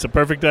 It's a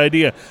perfect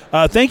idea.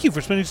 Thank you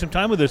for spending some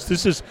time with us.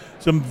 This is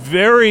some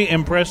very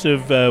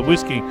impressive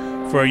whiskey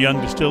for a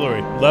young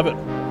distillery. Love it.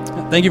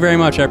 Thank you very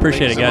much. I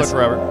appreciate it, guys.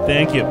 Thank you so much, Robert.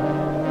 Thank you.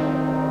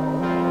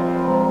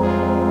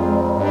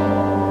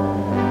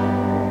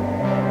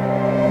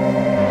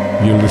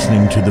 You're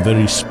listening to the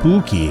very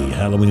spooky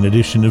Halloween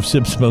edition of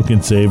Sip, Smoke,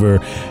 and Savor.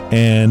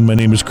 And my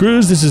name is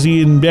Cruz. This is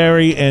Ian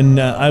Barry. And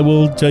I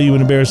will tell you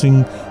an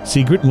embarrassing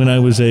secret. When I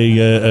was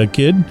a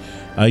kid,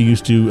 I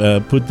used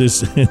to put this.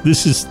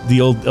 This is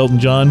the old Elton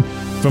John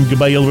from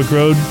Goodbye Yellow Brick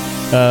Road,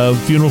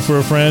 Funeral for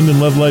a Friend,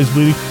 and Love Lies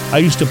Bleeding. I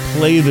used to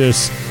play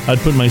this. I'd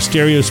put my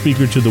stereo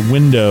speaker to the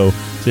window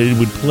so it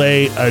would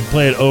play. I'd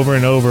play it over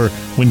and over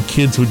when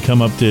kids would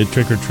come up to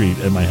trick or treat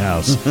at my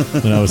house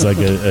when I was like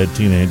a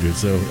teenager.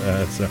 So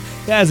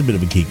that's a bit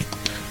of a geek.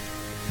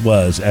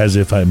 Was, as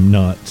if I'm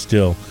not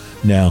still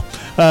now.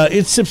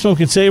 It's Sip, Smoke,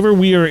 and Savor.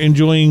 We are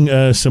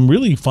enjoying some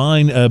really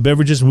fine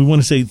beverages, and we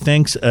want to say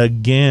thanks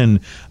again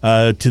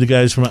to the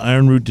guys from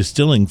Iron Root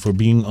Distilling for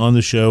being on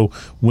the show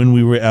when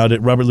we were out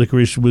at Robert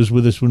Licorice was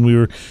with us when we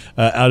were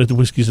out at the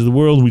Whiskeys of the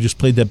World. We just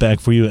played that back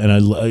for you, and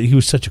he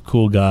was such a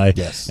cool guy.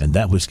 Yes. And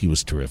that whiskey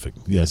was terrific.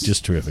 Yes,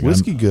 just terrific.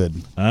 Whiskey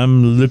good.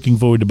 I'm looking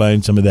forward to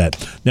buying some of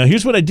that. Now,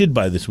 here's what I did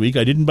buy this week.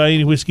 I didn't buy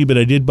any whiskey, but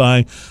I did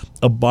buy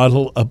a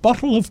bottle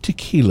of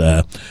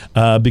tequila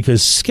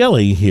because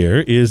Skelly here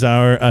is our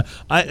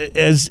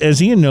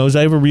as Ian knows,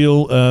 I have a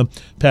real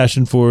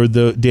passion for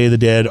the Day of the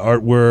Dead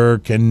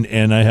artwork,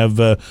 and I have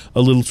a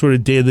little sort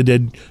of Day of the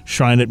Dead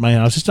shrine at my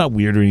house. It's not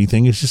weird or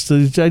anything. It's just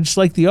I just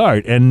like the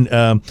art. And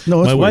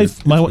my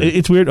wife,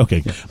 it's weird.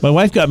 Okay, my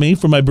wife got me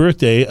for my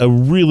birthday a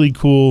really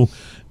cool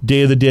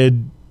Day of the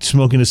Dead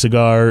smoking a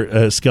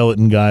cigar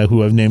skeleton guy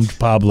who I've named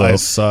Pablo. I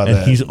saw that.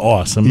 And he's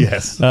awesome.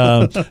 Yes.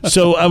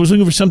 So I was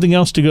looking for something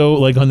else to go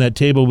like on that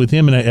table with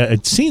him, and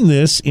I'd seen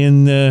this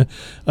in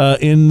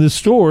the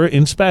store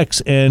in Specs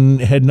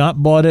and had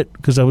not bought it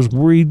because I was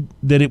worried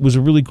that it was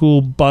a really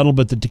cool bottle,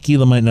 but the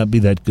tequila might not be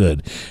that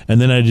good. And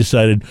then I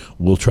decided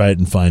we'll try it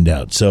and find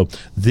out. So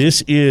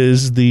this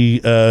is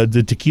the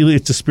tequila.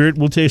 It's the spirit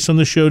we'll taste on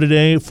the show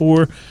today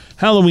for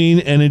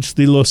Halloween, and it's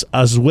the Los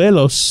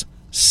Azuelos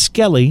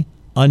Skelly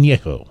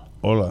Añejo.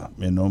 Hola,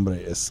 mi nombre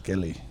es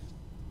Skelly.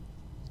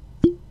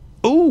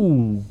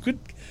 Oh,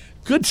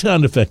 good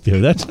sound effect there.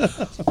 That's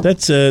that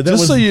just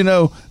was, so you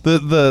know,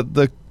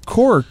 the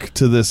cork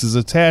to this is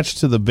attached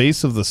to the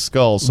base of the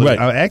skull. So right.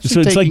 I'm actually so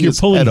it's like you're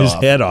pulling his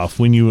off head off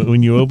when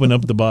you open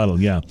up the bottle.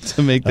 Yeah,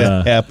 to make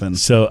that happen.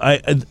 So I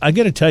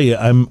got to tell you,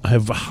 I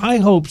have high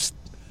hopes.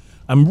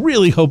 I'm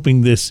really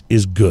hoping this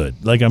is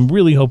good. Like I'm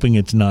really hoping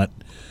it's not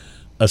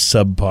a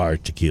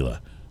subpar tequila,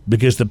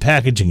 because the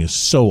packaging is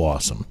so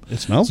awesome. It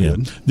smells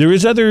good. There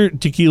is other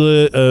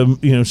tequila,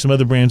 some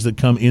other brands that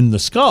come in the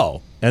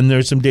skull, and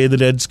there's some Day of the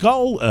Dead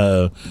skull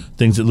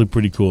things that look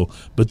pretty cool.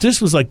 But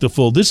this was like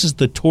this is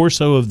the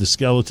torso of the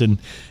skeleton,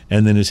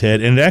 and then his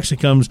head, and it actually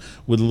comes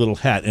with a little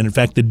hat. And in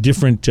fact, the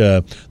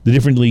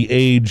differently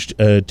aged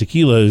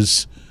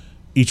tequilas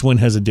each one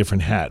has a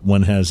different hat.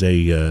 One has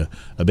a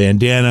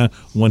bandana.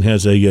 One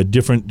has a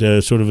different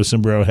sort of a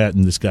sombrero hat,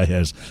 and this guy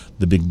has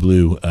the big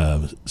blue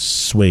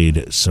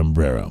suede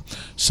sombrero.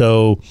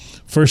 So,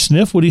 first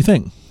sniff, what do you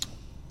think?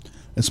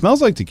 It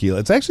smells like tequila.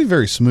 It's actually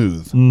very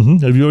smooth. Mm-hmm.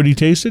 Have you already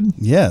tasted?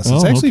 Yes,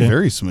 it's actually okay.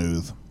 very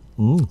smooth.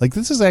 Ooh. Like,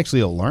 this is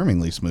actually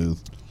alarmingly smooth.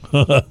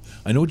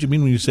 I know what you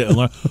mean when you say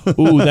alarm.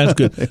 Ooh, that's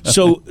good.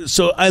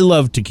 So I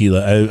love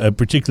tequila. I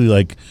particularly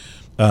like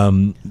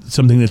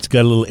something that's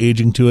got a little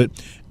aging to it.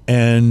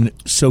 And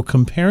so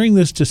comparing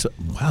this to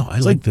I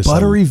It's like this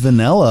buttery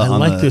vanilla. I on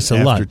like the this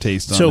a lot.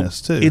 aftertaste So on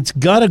this too. it's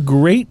got a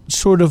great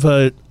sort of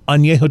a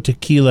añejo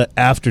tequila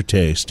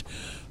aftertaste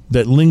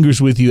that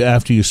lingers with you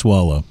after you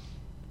swallow.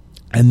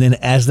 And then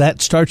as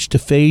that starts to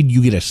fade,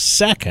 you get a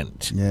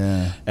second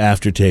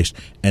aftertaste.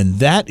 And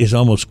that is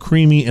almost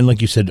creamy and,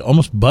 like you said,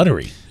 almost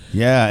buttery.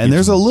 Yeah, and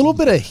there's a little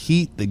bit of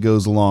heat that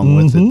goes along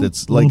with it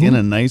that's like in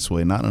a nice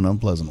way, not in an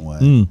unpleasant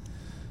way.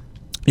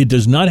 It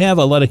does not have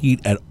a lot of heat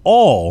at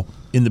all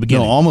in the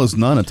beginning. No, almost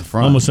none at the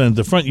front. Almost none at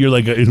the front. You're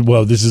like,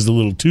 well, this is a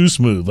little too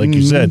smooth, like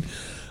you said.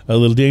 A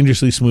little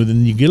dangerously smooth. And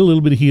then you get a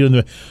little bit of heat on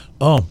the...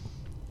 Oh,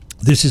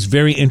 this is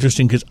very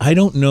interesting because I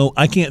don't know,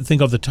 I can't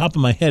think off the top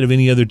of my head of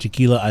any other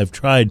tequila I've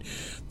tried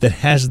that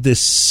has this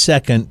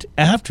second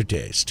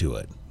aftertaste to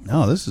it.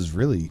 No, this is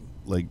really,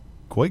 like,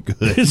 quite good.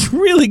 It's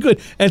really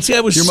good. And see,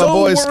 I was You're so my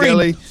boy, worried.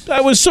 Skelly.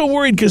 I was so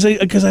worried because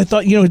I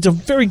thought, it's a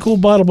very cool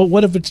bottle, but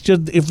what if it's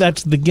just, if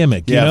that's the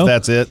gimmick, you know? If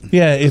that's it.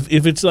 Yeah,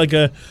 if it's like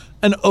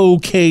an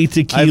okay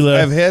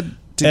tequila. I've had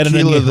at an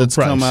tequila añejo that's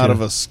price, come out yeah.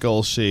 of a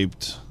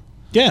skull-shaped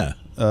Yeah.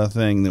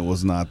 thing that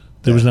was not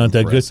That was not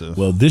that impressive.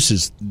 good. Well, this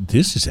is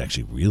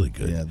actually really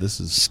good. Yeah, this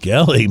is...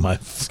 Skelly, my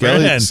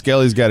friend.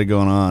 Skelly's got it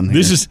going on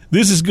here.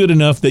 This is good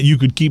enough that you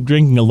could keep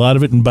drinking a lot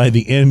of it, and by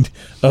the end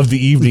of the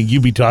evening,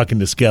 you'd be talking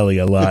to Skelly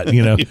a lot.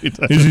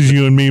 This is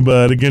you and me,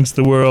 bud, against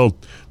the world.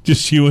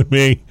 Just you and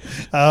me.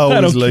 I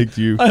always liked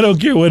you. I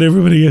don't care what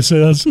everybody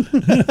says.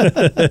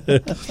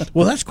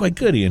 Well, that's quite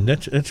good, Ian.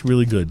 That's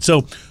really good.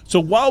 So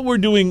while we're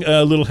doing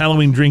a little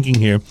Halloween drinking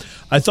here,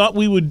 I thought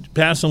we would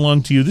pass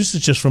along to you. This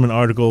is just from an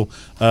article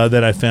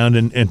that I found,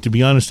 and to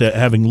be honest,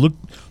 having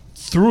looked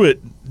through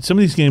it, some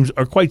of these games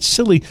are quite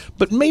silly,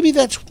 but maybe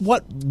that's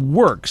what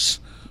works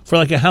for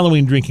like a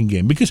Halloween drinking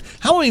game, because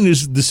Halloween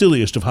is the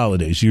silliest of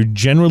holidays. You're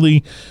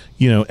generally,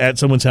 at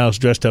someone's house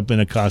dressed up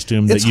in a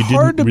costume that It's you didn't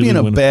hard to really be in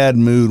a want bad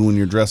mood when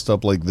you're dressed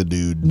up like the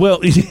dude.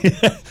 Well,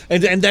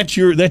 and that's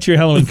your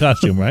Halloween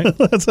costume, right?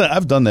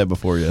 I've done that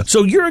before, yes.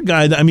 So you're a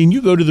guy that,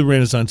 you go to the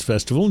Renaissance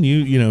Festival and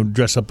you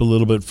dress up a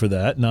little bit for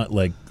that, not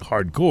like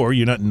hardcore.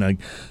 You're not in like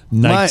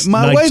Knight's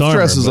My wife armor,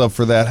 dresses but- up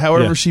for that.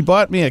 However, Yeah. she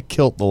bought me a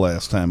kilt the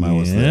last time I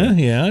was there.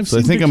 Yeah, I've So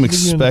I seen think I'm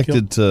pictures of you in a kilt.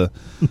 expected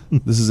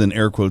to, this is in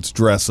air quotes,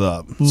 dress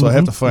up. So I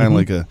have to find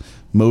like a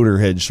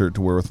Motorhead shirt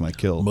to wear with my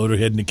kilt.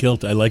 Motorhead and a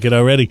kilt. I like it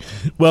already.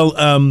 Well,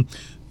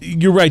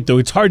 you're right though.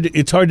 It's hard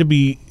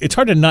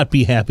to not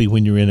be happy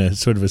when you're in a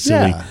sort of a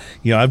silly.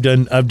 Yeah. I've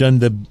done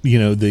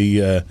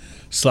the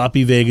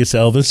sloppy Vegas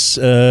Elvis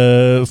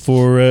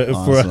for a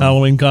Awesome.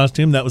 Halloween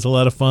costume. That was a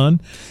lot of fun.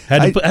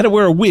 Had to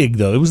wear a wig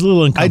though. It was a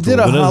little I uncomfortable. did a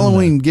but other than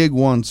Halloween gig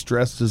once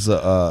dressed as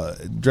a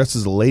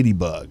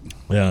ladybug.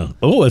 that- Yeah.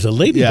 Oh, as a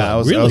ladybug. Yeah, I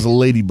was really? a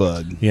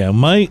ladybug. Yeah,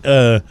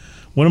 my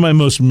one of my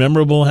most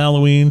memorable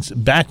Halloweens,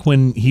 back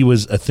when he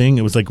was a thing,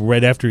 it was like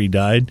right after he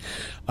died,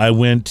 I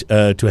went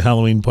to a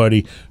Halloween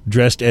party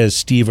dressed as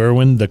Steve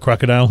Irwin, the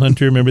crocodile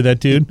hunter. Remember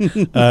that dude?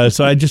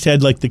 So I just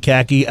had like the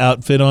khaki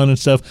outfit on and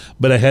stuff,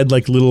 but I had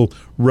like little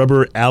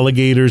rubber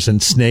alligators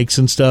and snakes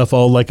and stuff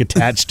all like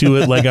attached to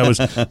it, like I was,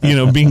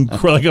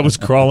 like I was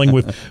crawling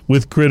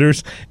with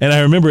critters. And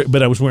I remember it,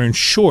 but I was wearing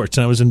shorts,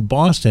 and I was in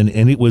Boston,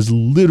 and it was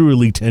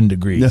literally 10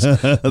 degrees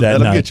that That'll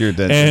night. get your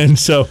attention. And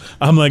so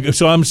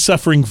I'm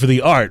suffering for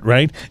the art,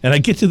 right? And I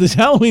get to this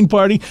Halloween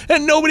party,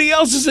 and nobody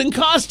else is in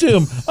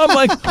costume. I'm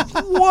like,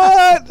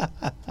 what?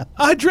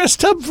 I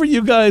dressed up for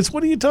you guys.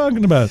 What are you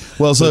talking about?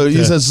 Well, so But,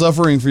 you said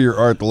suffering for your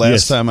art. The last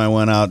Yes. time I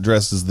went out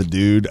dressed as the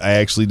dude, I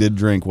actually did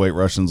drink White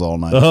Russians all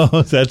night.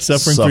 Oh, that's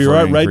suffering for your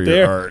art Suffering right for your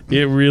there. art.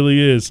 It really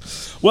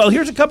is. Well,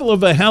 here's a couple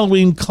of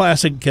Halloween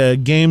classic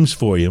games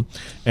for you,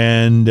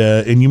 and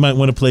you might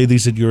want to play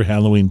these at your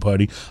Halloween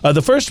party.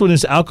 The first one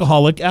is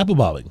alcoholic apple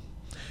bobbing.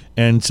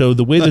 And so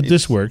the way that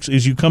this works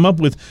is you come up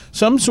with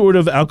some sort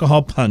of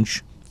alcohol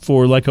punch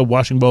for like a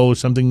washing bowl or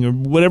something, or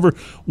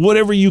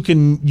whatever you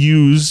can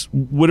use,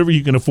 whatever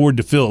you can afford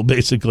to fill,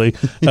 basically,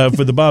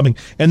 for the bobbing.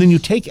 And then you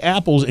take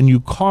apples and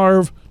you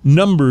carve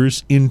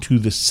numbers into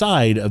the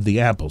side of the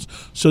apples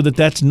so that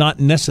that's not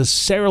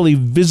necessarily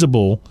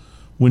visible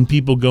when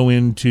people go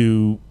in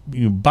to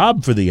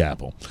bob for the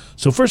apple.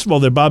 So first of all,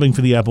 they're bobbing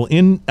for the apple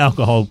in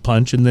alcohol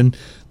punch, and then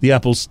the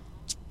apple's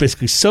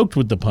basically soaked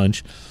with the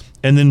punch.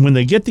 And then when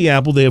they get the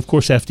apple, they, of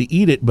course, have to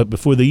eat it. But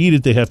before they eat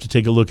it, they have to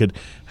take a look at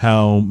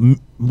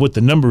what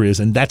the number is,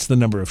 and that's the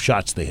number of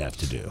shots they have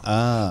to do.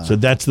 So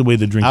that's the way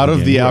the drinking Out of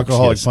game the works,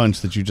 alcoholic yes. punch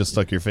that you just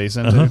stuck your face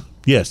into?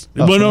 Yes.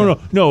 Oh, Well,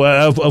 no,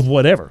 of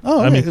whatever.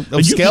 Oh, okay. Of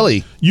you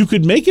Skelly. You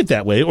could make it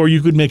that way, or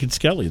you could make it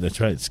Skelly. That's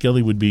right.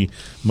 Skelly would be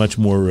much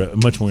more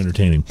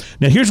entertaining.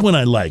 Now, here's one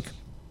I like.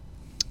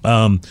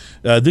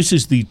 This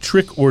is the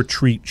trick or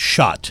treat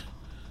shot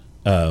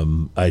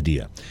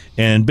idea,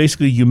 and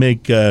basically you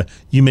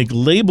make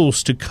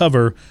labels to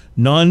cover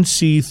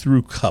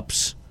non-see-through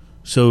cups.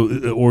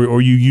 So, or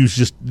you use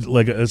just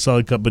like a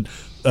solid cup, but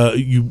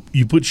you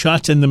put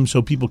shots in them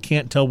so people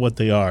can't tell what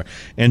they are.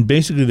 And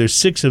basically, there's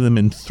 6 of them,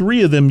 and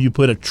 3 of them you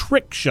put a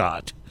trick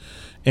shot,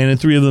 and in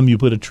 3 of them you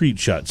put a treat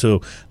shot. So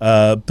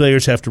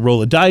players have to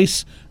roll a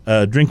dice,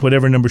 drink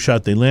whatever number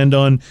shot they land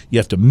on. You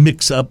have to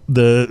mix up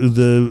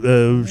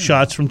the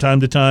shots from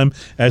time to time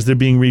as they're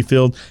being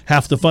refilled.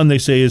 Half the fun, they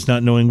say, is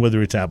not knowing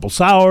whether it's apple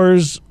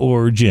sours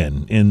or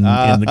gin in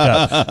the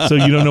cup. So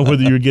you don't know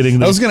whether you're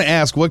getting. I was going to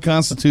ask what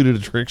constituted a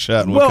trick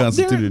shot and what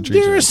constituted a treat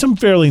shot. There are some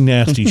fairly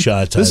nasty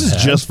shots. This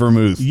is just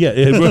vermouth. Yeah,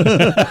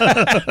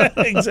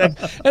 exactly.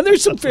 And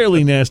there's some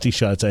fairly nasty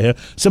shots I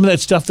have. Some of that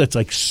stuff that's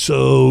like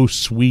so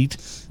sweet,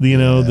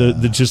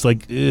 the just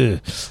like,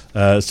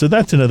 ugh. So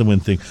that's another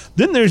one thing.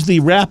 Then there's the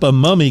Wrap a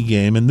Mummy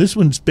game, and this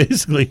one's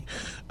basically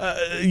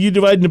you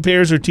divide into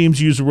pairs or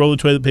teams. You use a roll of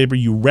toilet paper.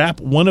 You wrap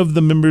one of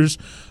the members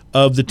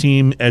of the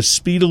team as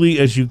speedily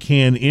as you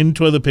can in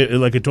toilet paper,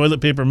 like a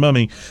toilet paper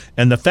mummy,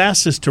 and the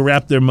fastest to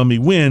wrap their mummy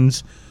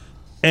wins.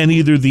 And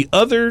either the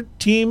other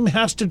team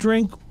has to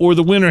drink or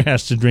the winner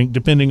has to drink,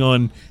 depending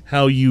on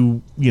how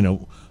you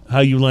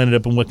line it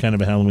up and what kind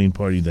of a Halloween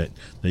party that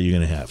you're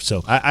going to have.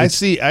 So I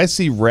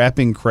see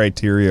wrapping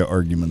criteria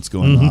arguments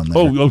going on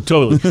there. Oh,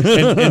 totally.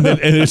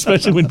 and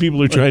especially when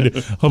people are trying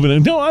to hope it.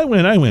 No, I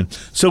win.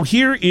 So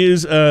here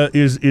is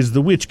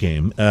the witch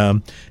game,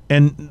 and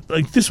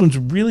like this one's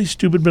really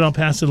stupid, but I'll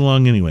pass it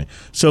along anyway.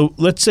 So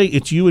let's say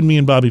it's you and me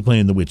and Bobby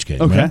playing the witch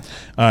game. Okay. Right?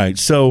 All right.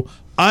 So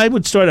I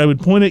would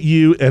point at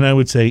you and I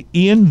would say,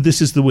 Ian,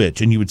 this is the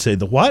witch, and you would say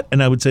the what,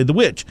 and I would say the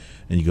witch,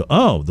 and you go,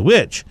 oh, the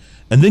witch.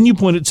 And then you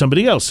point at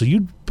somebody else. So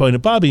you point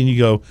at Bobby and you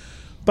go,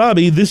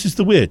 Bobby, this is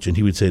the witch. And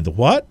he would say, the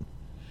what?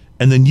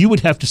 And then you would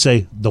have to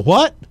say, the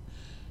what?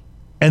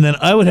 And then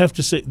I would have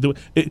to say,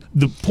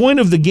 the point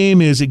of the game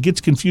is it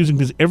gets confusing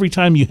because every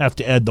time you have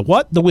to add the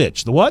what, the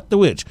witch, the what, the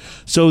witch.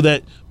 So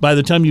that by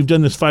the time you've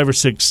done this 5 or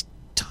 6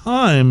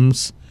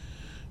 times,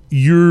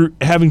 you're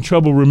having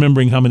trouble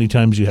remembering how many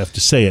times you have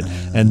to say it.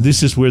 And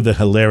this is where the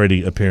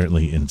hilarity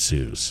apparently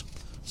ensues.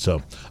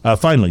 So,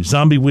 finally,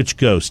 Zombie Witch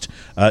Ghost.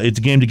 It's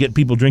a game to get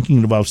people drinking.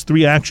 It involves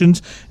 3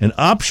 actions and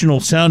optional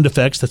sound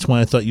effects. That's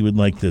why I thought you would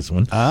like this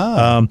one.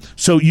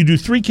 So you do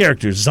 3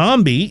 characters.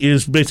 Zombie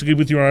is basically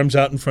with your arms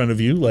out in front of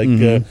you, like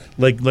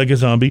a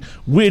zombie.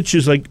 Witch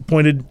is like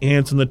pointed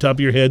hands on the top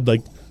of your head,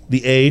 like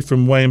the A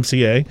from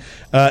YMCA.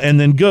 And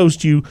then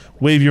Ghost, you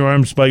wave your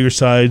arms by your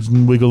sides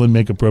and wiggle and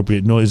make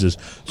appropriate noises.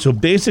 So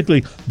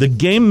basically, the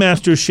game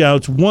master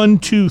shouts 1,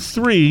 2,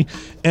 3,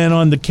 and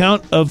on the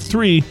count of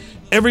 3,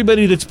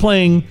 everybody that's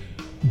playing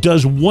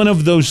does one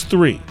of those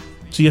 3.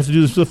 So you have to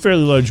do this with a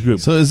fairly large group.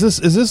 So is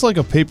this like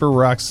a paper,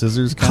 rock,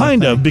 scissors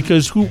kind of,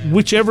 because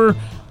whichever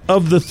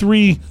of the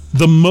 3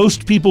 the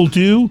most people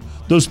do,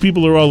 those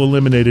people are all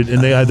eliminated,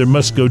 and they either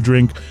must go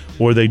drink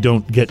or they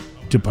don't get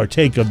to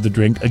partake of the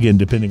drink, again,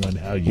 depending on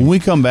how you... When we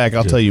come back,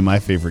 I'll tell you my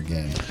favorite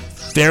game.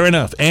 Fair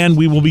enough. And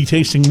we will be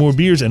tasting more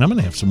beers, and I'm going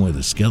to have some more of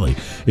the Skelly.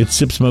 It's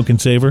Sip, Smoke, and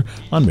Savor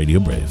on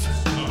Radio Brave.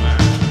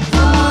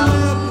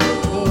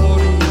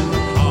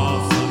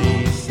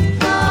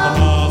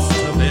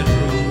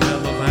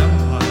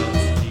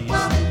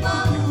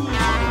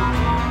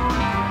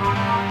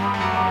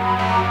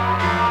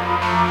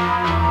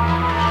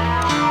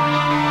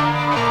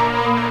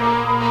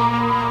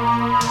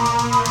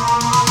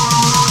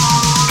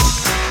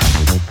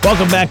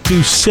 Welcome back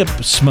to Sip,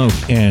 Smoke,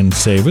 and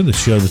Savor, the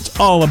show that's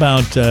all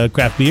about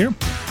craft beer,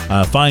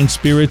 fine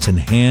spirits, and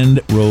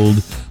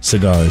hand-rolled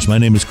cigars. My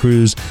name is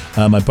Cruz.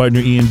 My partner,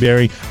 Ian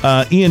Barry.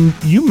 Ian,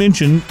 you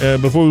mentioned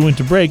before we went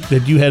to break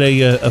that you had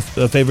a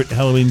favorite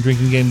Halloween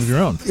drinking game of your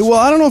own. Well,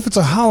 I don't know if it's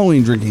a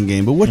Halloween drinking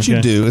game, but what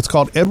you do, it's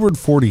called Edward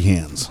 40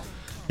 Hands.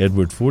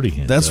 Edward 40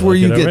 Hands. That's where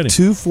you get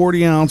 2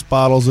 40-ounce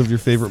bottles of your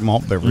favorite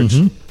malt beverage.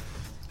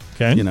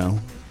 Okay.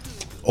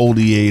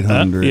 Oldie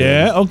 800.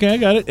 Yeah, okay, I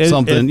got it.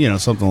 Something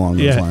along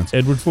those lines.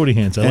 Edward 40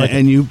 Hands. I like it.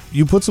 And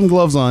you put some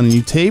gloves on, and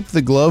you tape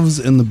the gloves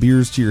and the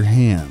beers to your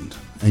hand,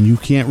 and you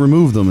can't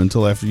remove them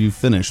until after you've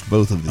finished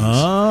both of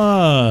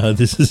these.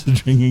 This is a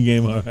drinking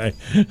game. All right.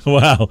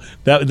 Wow.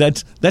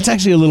 That's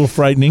actually a little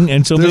frightening.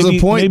 And so there's maybe,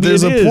 a point. maybe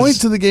there's a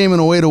point to the game and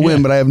a way to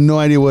win, but I have no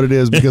idea what it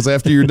is because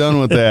after you're done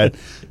with that,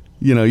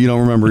 you don't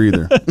remember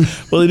either.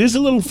 Well, it is a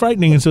little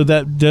frightening, and so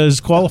that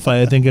does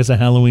qualify, I think, as a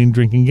Halloween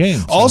drinking game.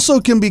 So. Also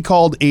can be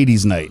called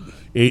 80s night.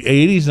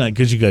 80s night,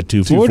 because you got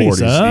 2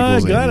 40s.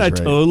 I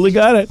totally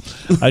got it.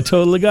 I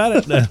totally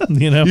got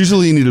it.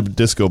 Usually you need a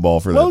disco ball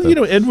for that. Well,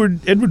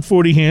 Edward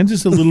 40 Hands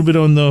is a little bit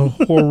on the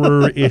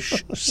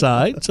horror-ish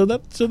side, so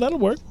that'll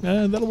work.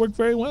 That'll work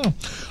very well.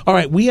 All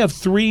right, we have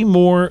 3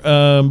 more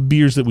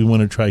beers that we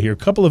want to try here. A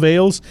couple of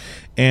ales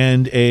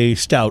and a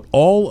stout,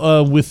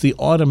 all with the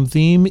autumn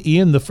theme.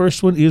 Ian, the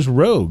first one is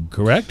Rogue,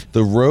 correct?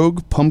 The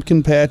Rogue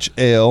Pumpkin Patch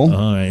Ale.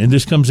 All right, and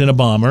this comes in a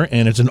bomber,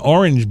 and it's an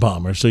orange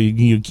bomber, so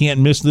you can't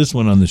miss this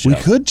one on the show. We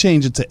could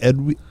change it to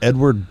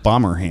Edward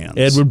Bomberhands.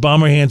 Edward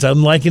Bomberhands.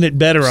 I'm liking it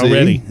better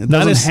already. It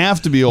doesn't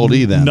have to be Old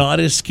E then. Not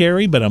as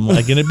scary, but I'm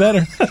liking it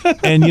better.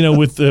 And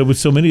with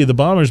so many of the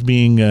bombers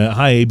being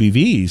high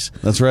ABVs,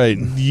 That's right.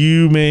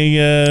 you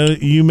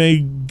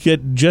may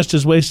get just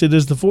as wasted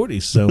as the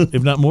 40s, so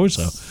if not more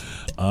so.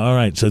 All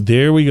right, so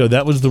there we go.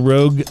 That was the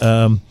Rogue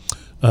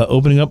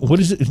opening up. What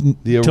is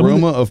it? The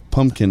aroma of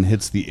pumpkin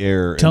hits the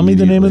air. Tell me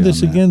the name of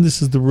this immediately again.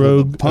 This is the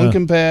Rogue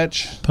Pumpkin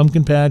Patch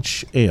Pumpkin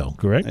Patch Ale,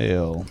 correct?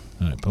 Ale.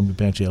 All right, Pumpkin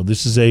Patch Ale.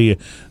 This is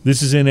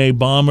in a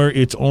bomber.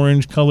 It's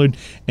orange colored,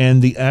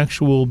 and the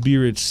actual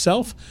beer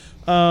itself,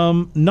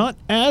 not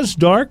as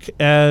dark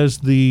as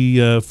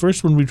the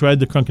first one we tried,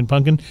 the Crunkin'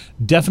 Pumpkin.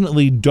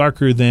 Definitely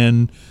darker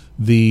than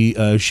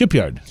the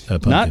Shipyard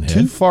pumpkin. Not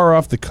too far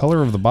off the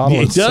color of the bottle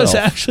It itself. does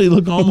actually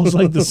look almost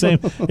like the same.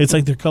 It's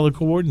like they're color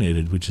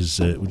coordinated, which is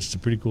a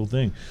pretty cool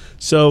thing.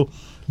 So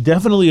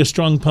definitely a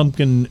strong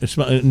pumpkin,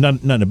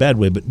 not in a bad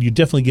way, but you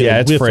definitely get a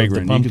it's whiff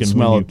fragrant. of the pumpkin. You can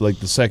smell it like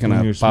the second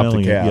I pop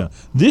the cap. Yeah.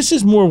 This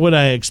is more what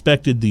I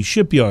expected the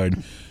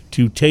Shipyard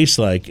to taste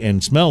like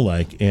and smell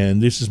like,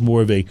 and this is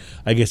more of a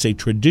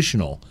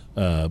traditional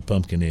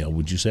pumpkin ale.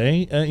 Would you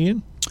say,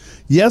 Ian?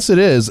 Yes, it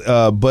is,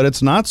 but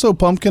it's not so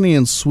pumpkiny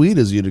and sweet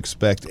as you'd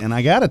expect. And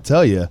I got to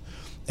tell you,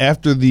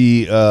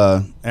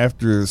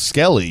 after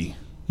Skelly,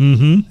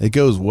 it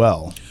goes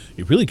well.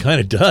 It really kind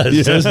of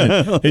does, doesn't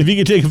it? If you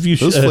could take a few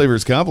Those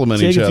flavors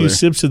complement each take a few other.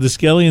 sips of the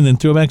Skelly and then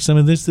throw back some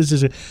of this.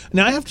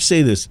 Now I have to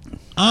say this: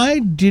 I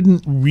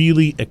didn't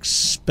really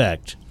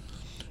expect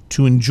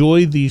to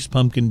enjoy these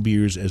pumpkin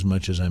beers as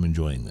much as I'm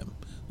enjoying them.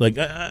 Like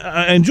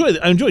I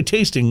enjoy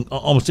tasting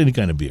almost any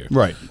kind of beer,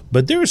 Right?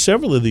 But there are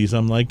several of these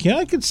I'm like, yeah,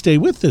 I could stay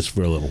with this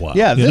for a little while.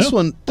 Yeah, you this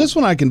know?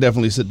 one I can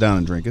definitely sit down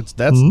and drink.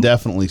 That's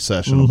definitely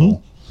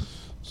sessionable.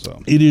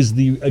 So It is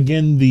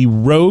the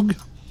Rogue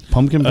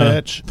Pumpkin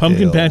Patch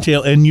Patch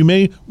Ale, and you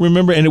may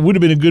remember, and it would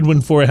have been a good one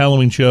for a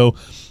Halloween show.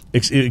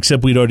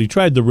 Except we'd already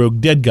tried the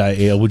Rogue Dead Guy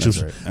Ale, which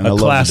was right. And I a love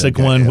the classic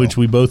Dead Guy one, Ale. which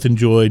we both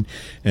enjoyed,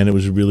 and it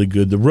was really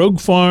good. The Rogue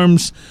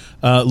Farms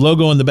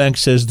logo on the back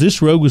says,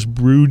 this Rogue was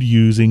brewed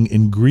using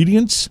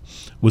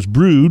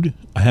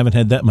I haven't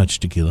had that much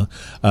tequila,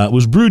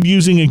 was brewed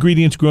using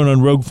ingredients grown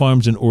on Rogue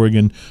Farms in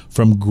Oregon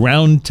from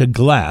ground to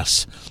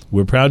glass.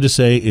 We're proud to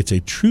say it's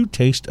a true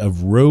taste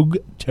of Rogue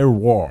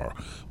terroir,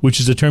 which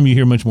is a term you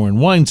hear much more in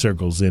wine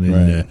circles than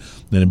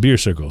in beer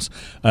circles.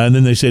 And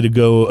then they say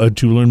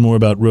to learn more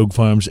about Rogue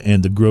Farms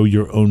and the Grow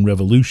Your Own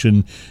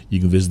Revolution,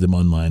 you can visit them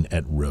online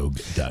at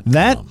rogue.com.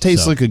 That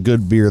tastes like a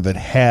good beer that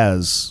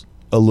has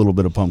a little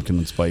bit of pumpkin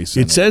and spice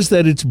in it. It says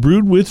that it's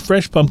brewed with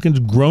fresh pumpkins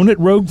grown at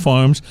Rogue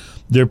Farms.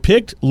 They're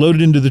picked,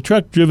 loaded into the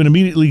truck, driven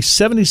immediately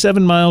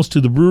 77 miles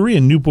to the brewery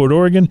in Newport,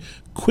 Oregon,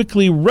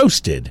 quickly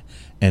roasted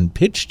and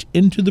pitched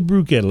into the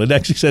brew kettle. It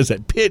actually says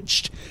that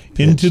pitched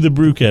into the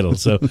brew kettle.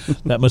 So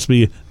that must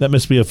be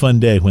a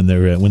fun day when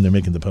they're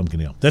making the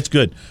pumpkin ale. That's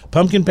good.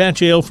 Pumpkin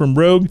Patch Ale from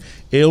Rogue,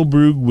 ale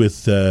brewed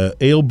with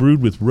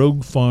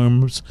Rogue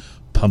Farms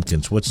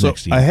pumpkins. What's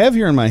next? I have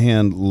here in my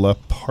hand La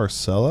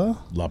Parcella.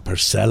 La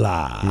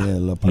Parcella. Yeah,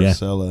 La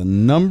Parcella.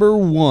 Number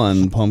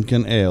 1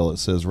 pumpkin ale. It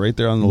says right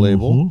there on the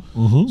label.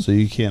 So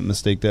you can't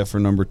mistake that for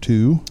number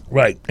 2.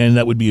 Right, and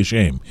that would be a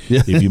shame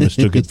if you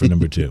mistook it for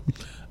number 2.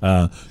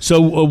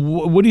 So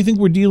what do you think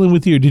we're dealing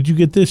with here? Did you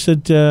get this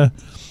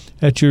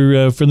at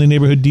your friendly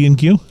neighborhood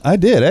D&Q? I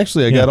did.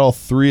 Actually, I got all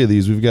 3 of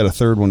these. We've got a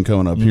third one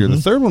coming up here.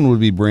 The third one would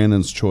be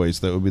Brandon's choice.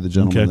 That would be the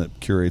gentleman that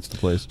curates the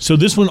place. So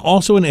this one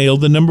also an ale,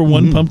 the number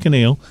 1 pumpkin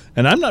ale.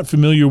 And I'm not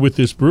familiar with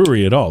this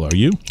brewery at all. Are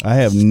you? I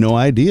have no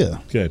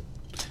idea. Good.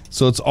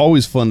 So it's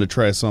always fun to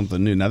try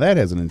something new. Now, that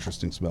has an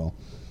interesting smell.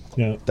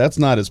 Yeah. That's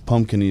not as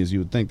pumpkin-y as you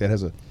would think. That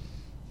has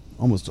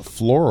almost a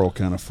floral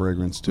kind of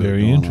fragrance to it.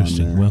 Very going on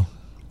interesting. there. Well,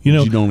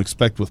 you don't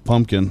expect with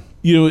pumpkin.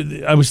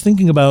 I was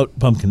thinking about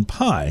pumpkin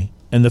pie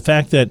and the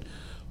fact that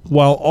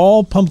while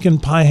all pumpkin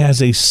pie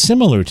has a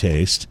similar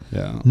taste,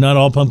 not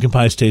all pumpkin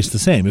pies taste the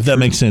same, if that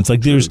makes sense.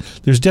 Like there's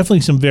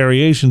definitely some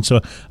variation, so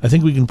I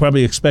think we can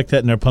probably expect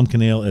that in our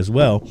pumpkin ale as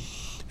well.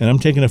 And I'm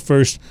taking a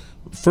first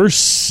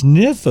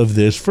sniff of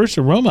this, first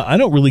aroma. I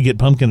don't really get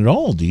pumpkin at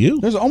all, do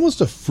you? There's almost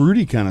a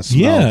fruity kind of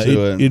smell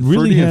to it. It really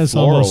Fruity and has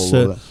floral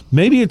almost.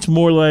 Maybe it's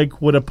more like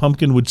what a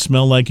pumpkin would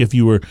smell like if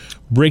you were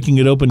breaking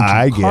it open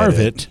to carve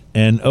it.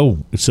 And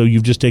so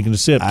you've just taken a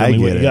sip. Tell me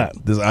what you got.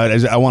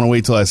 I want to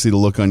wait till I see the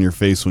look on your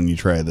face when you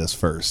try this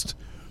first.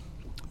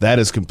 That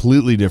is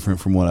completely different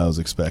from what I was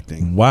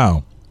expecting.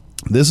 Wow.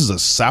 This is a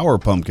sour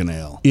pumpkin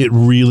ale. It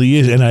really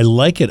is, and I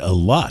like it a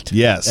lot.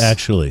 Yes.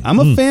 Actually. I'm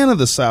a fan of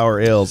the sour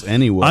ales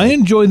anyway. I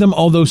enjoy them,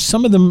 although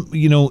some of them,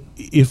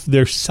 if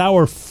they're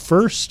sour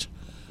first,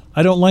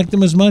 I don't like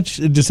them as much.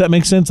 Does that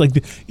make sense? Like,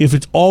 if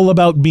it's all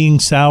about being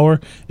sour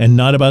and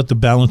not about the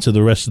balance of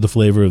the rest of the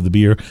flavor of the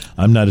beer,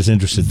 I'm not as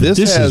interested. This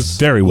has is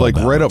very well like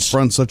balanced. right up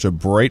front such a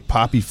bright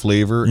poppy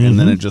flavor, and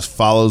then it just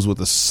follows with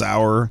a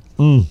sour,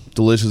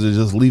 delicious. It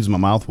just leaves my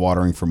mouth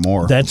watering for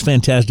more. That's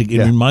fantastic. It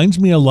Yeah. reminds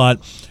me a lot,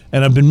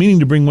 and I've been meaning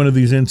to bring one of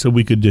these in so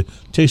we could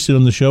taste it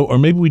on the show, or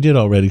maybe we did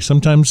already.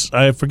 Sometimes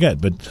I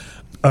forget, but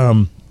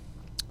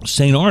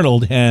St.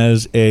 Arnold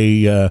has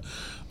a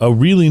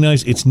really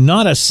nice. It's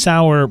not a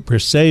sour per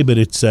se, but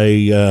it's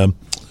a.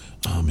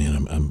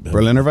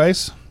 Berliner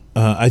Weiss.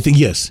 I think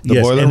yes, The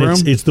yes, boiler and room?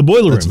 It's the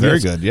boiler That's room. very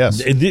yes. good, yes.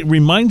 It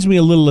reminds me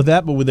a little of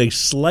that, but with a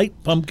slight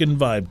pumpkin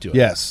vibe to it.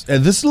 Yes,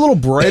 and this is a little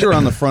brighter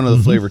on the front of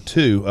the flavor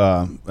too.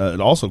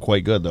 Also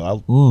quite good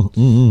though.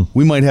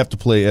 We might have to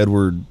play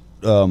Edward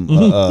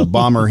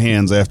Bomber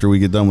Hands after we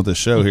get done with this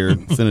show here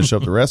and finish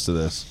up the rest of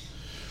this.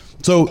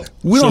 So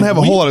we don't have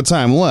a whole lot of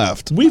time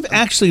left. We've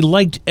actually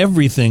liked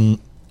everything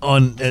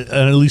on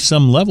at least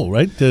some level,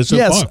 right? So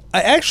Yes, far.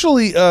 I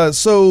actually.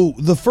 So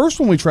the first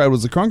one we tried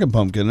was the Krunken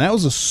Pumpkin. That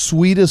was the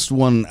sweetest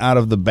one out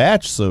of the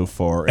batch so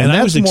far, And I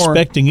that's was more,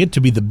 expecting it to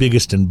be the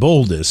biggest and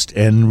boldest,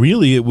 and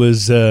really it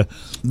was.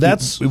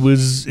 That's it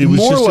was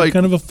more just like-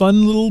 kind of a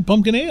fun little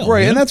pumpkin ale,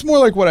 right, yeah? and that's more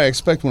like what I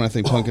expect when I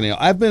think pumpkin ale.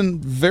 I've been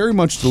very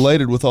much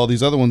delighted with all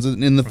these other ones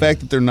in the fact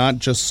that they're not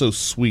just so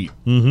sweet.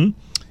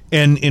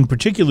 And in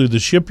particular, the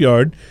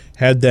Shipyard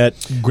had that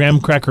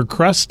graham cracker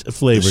crust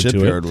flavor The to it.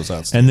 Shipyard was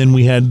outstanding. And then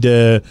we had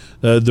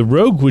the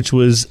Rogue, which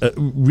was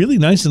really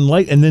nice and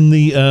light. And then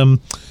the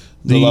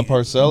La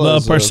Parcella La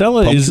is,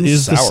 Parcella is pumpkin the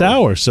sour.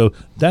 sour. So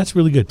that's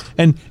really good.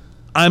 And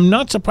I'm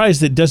not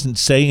surprised it doesn't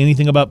say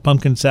anything about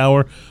pumpkin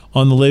sour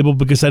on the label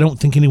because I don't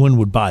think anyone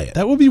would buy it.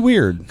 That would be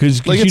weird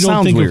Because like, you it don't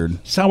sounds think of-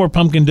 weird, sour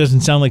pumpkin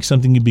doesn't sound like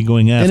something you'd be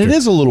going after. and it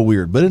is a little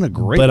weird, but in a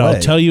great But way. I'll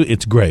tell you,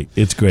 it's great.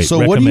 It's great. So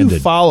what do Recommended. you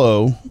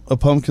follow a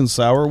pumpkin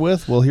sour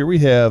with? Well, here we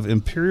have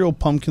Imperial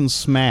Pumpkin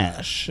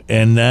Smash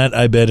And that,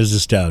 I bet, is a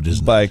stout,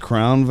 isn't it? by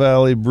Crown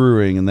Valley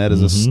Brewing, and that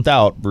is a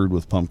stout brewed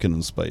with pumpkin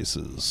and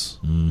spices.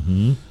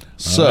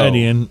 So All right,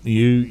 Ian,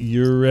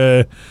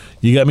 you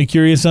got me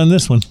curious on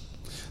this one.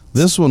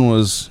 this one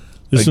was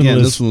This one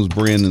was- this one was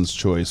Brandon's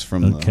choice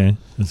from Okay,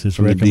 that's his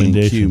the D&Q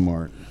recommendation.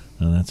 Mart.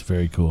 Oh, that's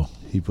very cool.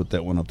 He put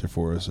that one up there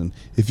for us, and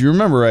if you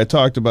remember, I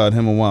talked about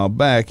him a while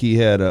back. He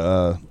had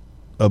a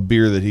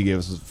beer that he gave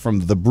us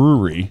from the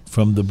brewery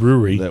From the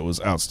brewery. that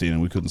was outstanding.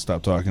 We couldn't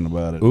stop talking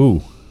about it.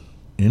 Ooh,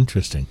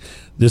 interesting.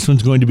 This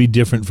one's going to be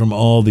different from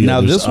all the Now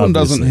others. this one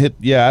doesn't obviously. hit.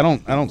 Yeah,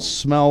 I don't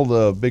smell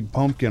the big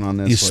pumpkin on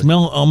this. You like-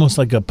 smell almost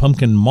like a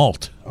pumpkin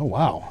malt Oh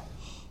wow,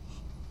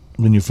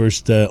 when you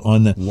first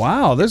on the.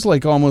 wow! There's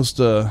like almost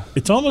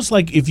It's almost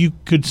like if you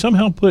could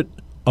somehow put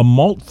a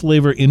malt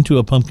flavor into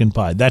a pumpkin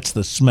pie. That's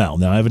the smell.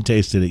 Now I haven't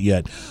tasted it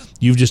yet.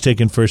 You've just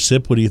taken first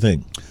sip. What do you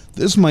think?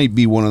 this might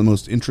be one of the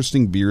most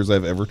interesting beers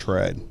I've ever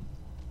tried.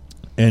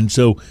 And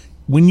so,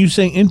 when you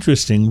say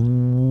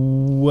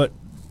interesting, what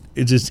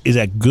is this? Is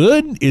that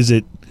good? Is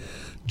it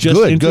just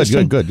Good, good,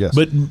 interesting? good, yes.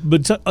 But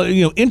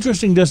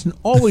interesting doesn't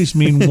always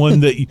mean one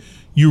that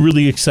you're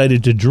really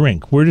excited to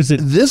drink. Where does it?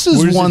 This where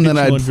is does it one hit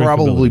that you I'd on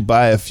probably drinkability?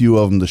 buy a few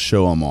of them to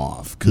show them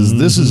off because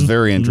this is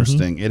very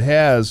interesting. It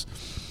has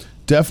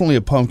definitely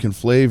a pumpkin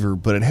flavor,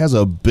 but it has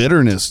a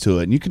bitterness to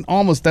it. And you can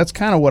almost, that's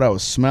kind of what I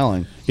was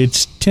smelling.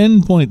 It's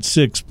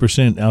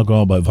 10.6%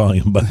 alcohol by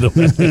volume, by the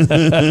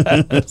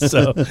way.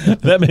 So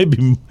that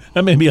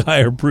may be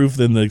higher proof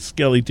than the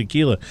Skelly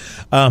tequila.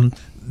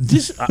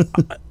 This,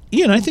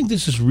 Ian, I think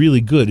this is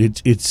really good.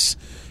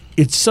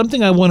 It's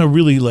something I want to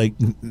really like.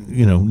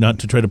 Not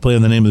to try to play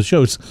on the name of the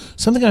show. It's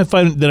something I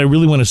find that I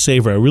really want to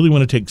savor. I really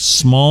want to take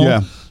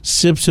small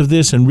sips of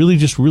this and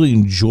really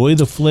enjoy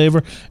the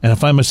flavor. And I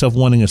find myself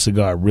wanting a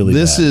cigar really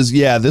This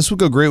bad. this would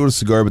go great with a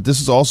cigar, but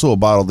this is also a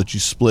bottle that you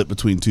split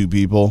between two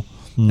people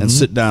and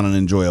sit down and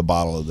enjoy a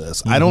bottle of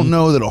this. I don't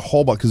know that a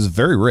whole bottle, because it's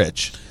very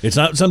rich. It's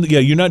not something. Yeah,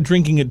 you're not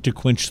drinking it to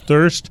quench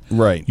thirst.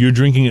 Right. You're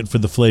drinking it for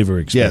the flavor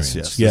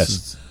experience.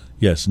 Yes.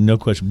 Yes. No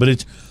question. But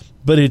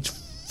it's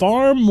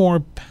far more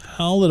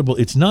palatable.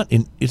 It's not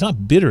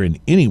bitter in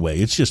any way.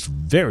 It's just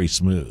very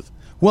smooth.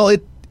 Well,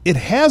 it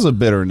has a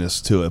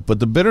bitterness to it, but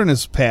the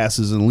bitterness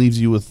passes and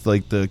leaves you with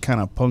like the kind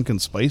of pumpkin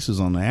spices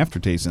on the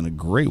aftertaste in a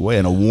great way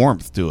and a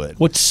warmth to it.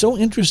 What's so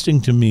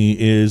interesting to me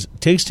is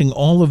tasting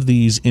all of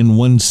these in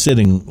one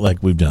sitting, like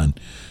we've done.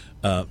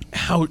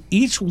 How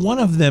each one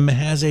of them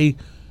has a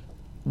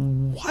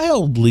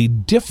wildly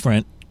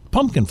different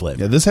pumpkin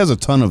flavor. Yeah, this has a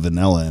ton of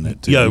vanilla in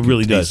it too. Yeah, You it can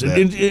really does. taste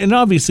that. And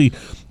obviously,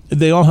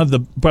 they all have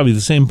probably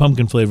the same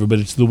pumpkin flavor, but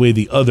it's the way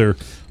the other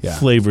Yeah.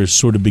 flavors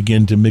sort of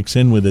begin to mix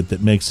in with it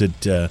that makes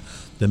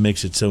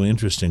it so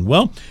interesting.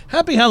 Well,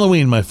 happy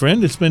Halloween, my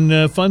friend. It's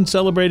been fun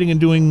celebrating and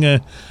doing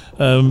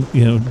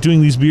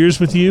doing these beers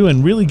with you,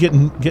 and really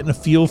getting a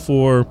feel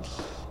for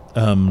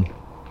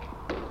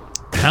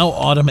how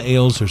autumn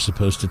ales are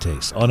supposed to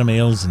taste. Autumn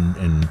ales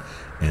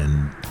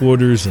and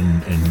porters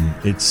and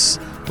it's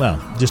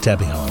just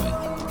happy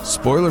Halloween.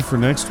 Spoiler for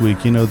next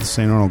week, the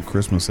St. Arnold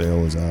Christmas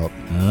Ale is out.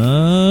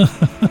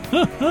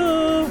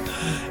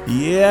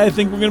 Yeah, I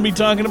think we're going to be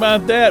talking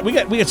about that. We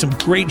got some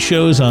great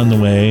shows on the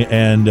way,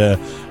 and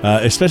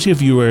especially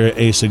if you were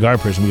a cigar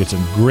person, we got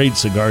some great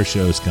cigar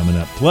shows coming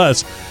up.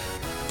 Plus,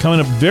 coming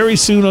up very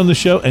soon on the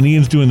show, and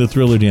Ian's doing the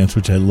Thriller dance,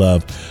 which I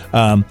love.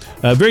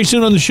 Very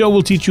soon on the show,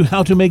 we'll teach you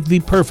how to make the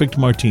perfect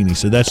martini,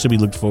 so that's to be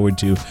looked forward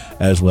to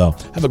as well.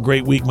 Have a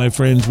great week, my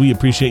friends. We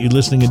appreciate you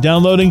listening and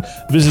downloading.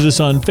 Visit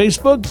us on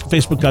Facebook,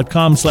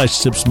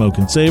 facebook.com/Sip Smoke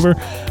and Savor.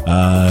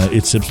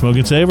 It's Sip Smoke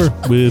and Savor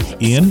with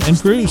Ian and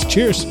Cruz.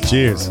 Cheers.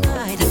 Cheers.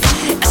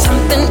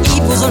 Something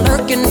evil's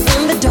lurking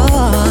in the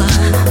dark.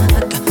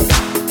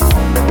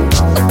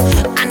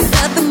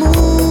 Under the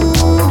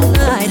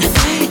moonlight,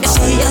 it's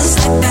just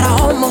like that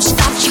almost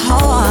stops your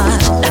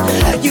heart.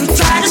 You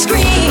try to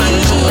scream,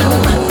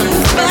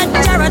 but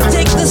terror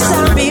takes the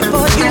sound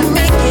before you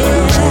make it.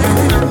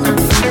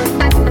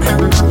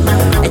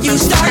 And you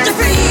start to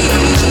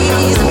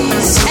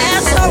freeze,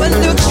 and so it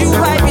looks you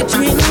right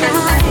between the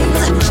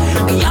eyes.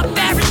 You're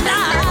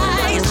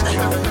paralyzed,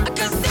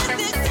 'cause this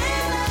is it.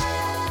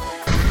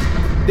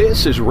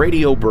 This is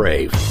Radio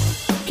Brave.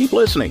 Keep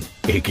listening.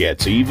 It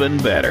gets even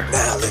better.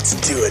 Now let's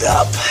do it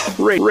up.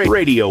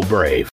 Radio Brave.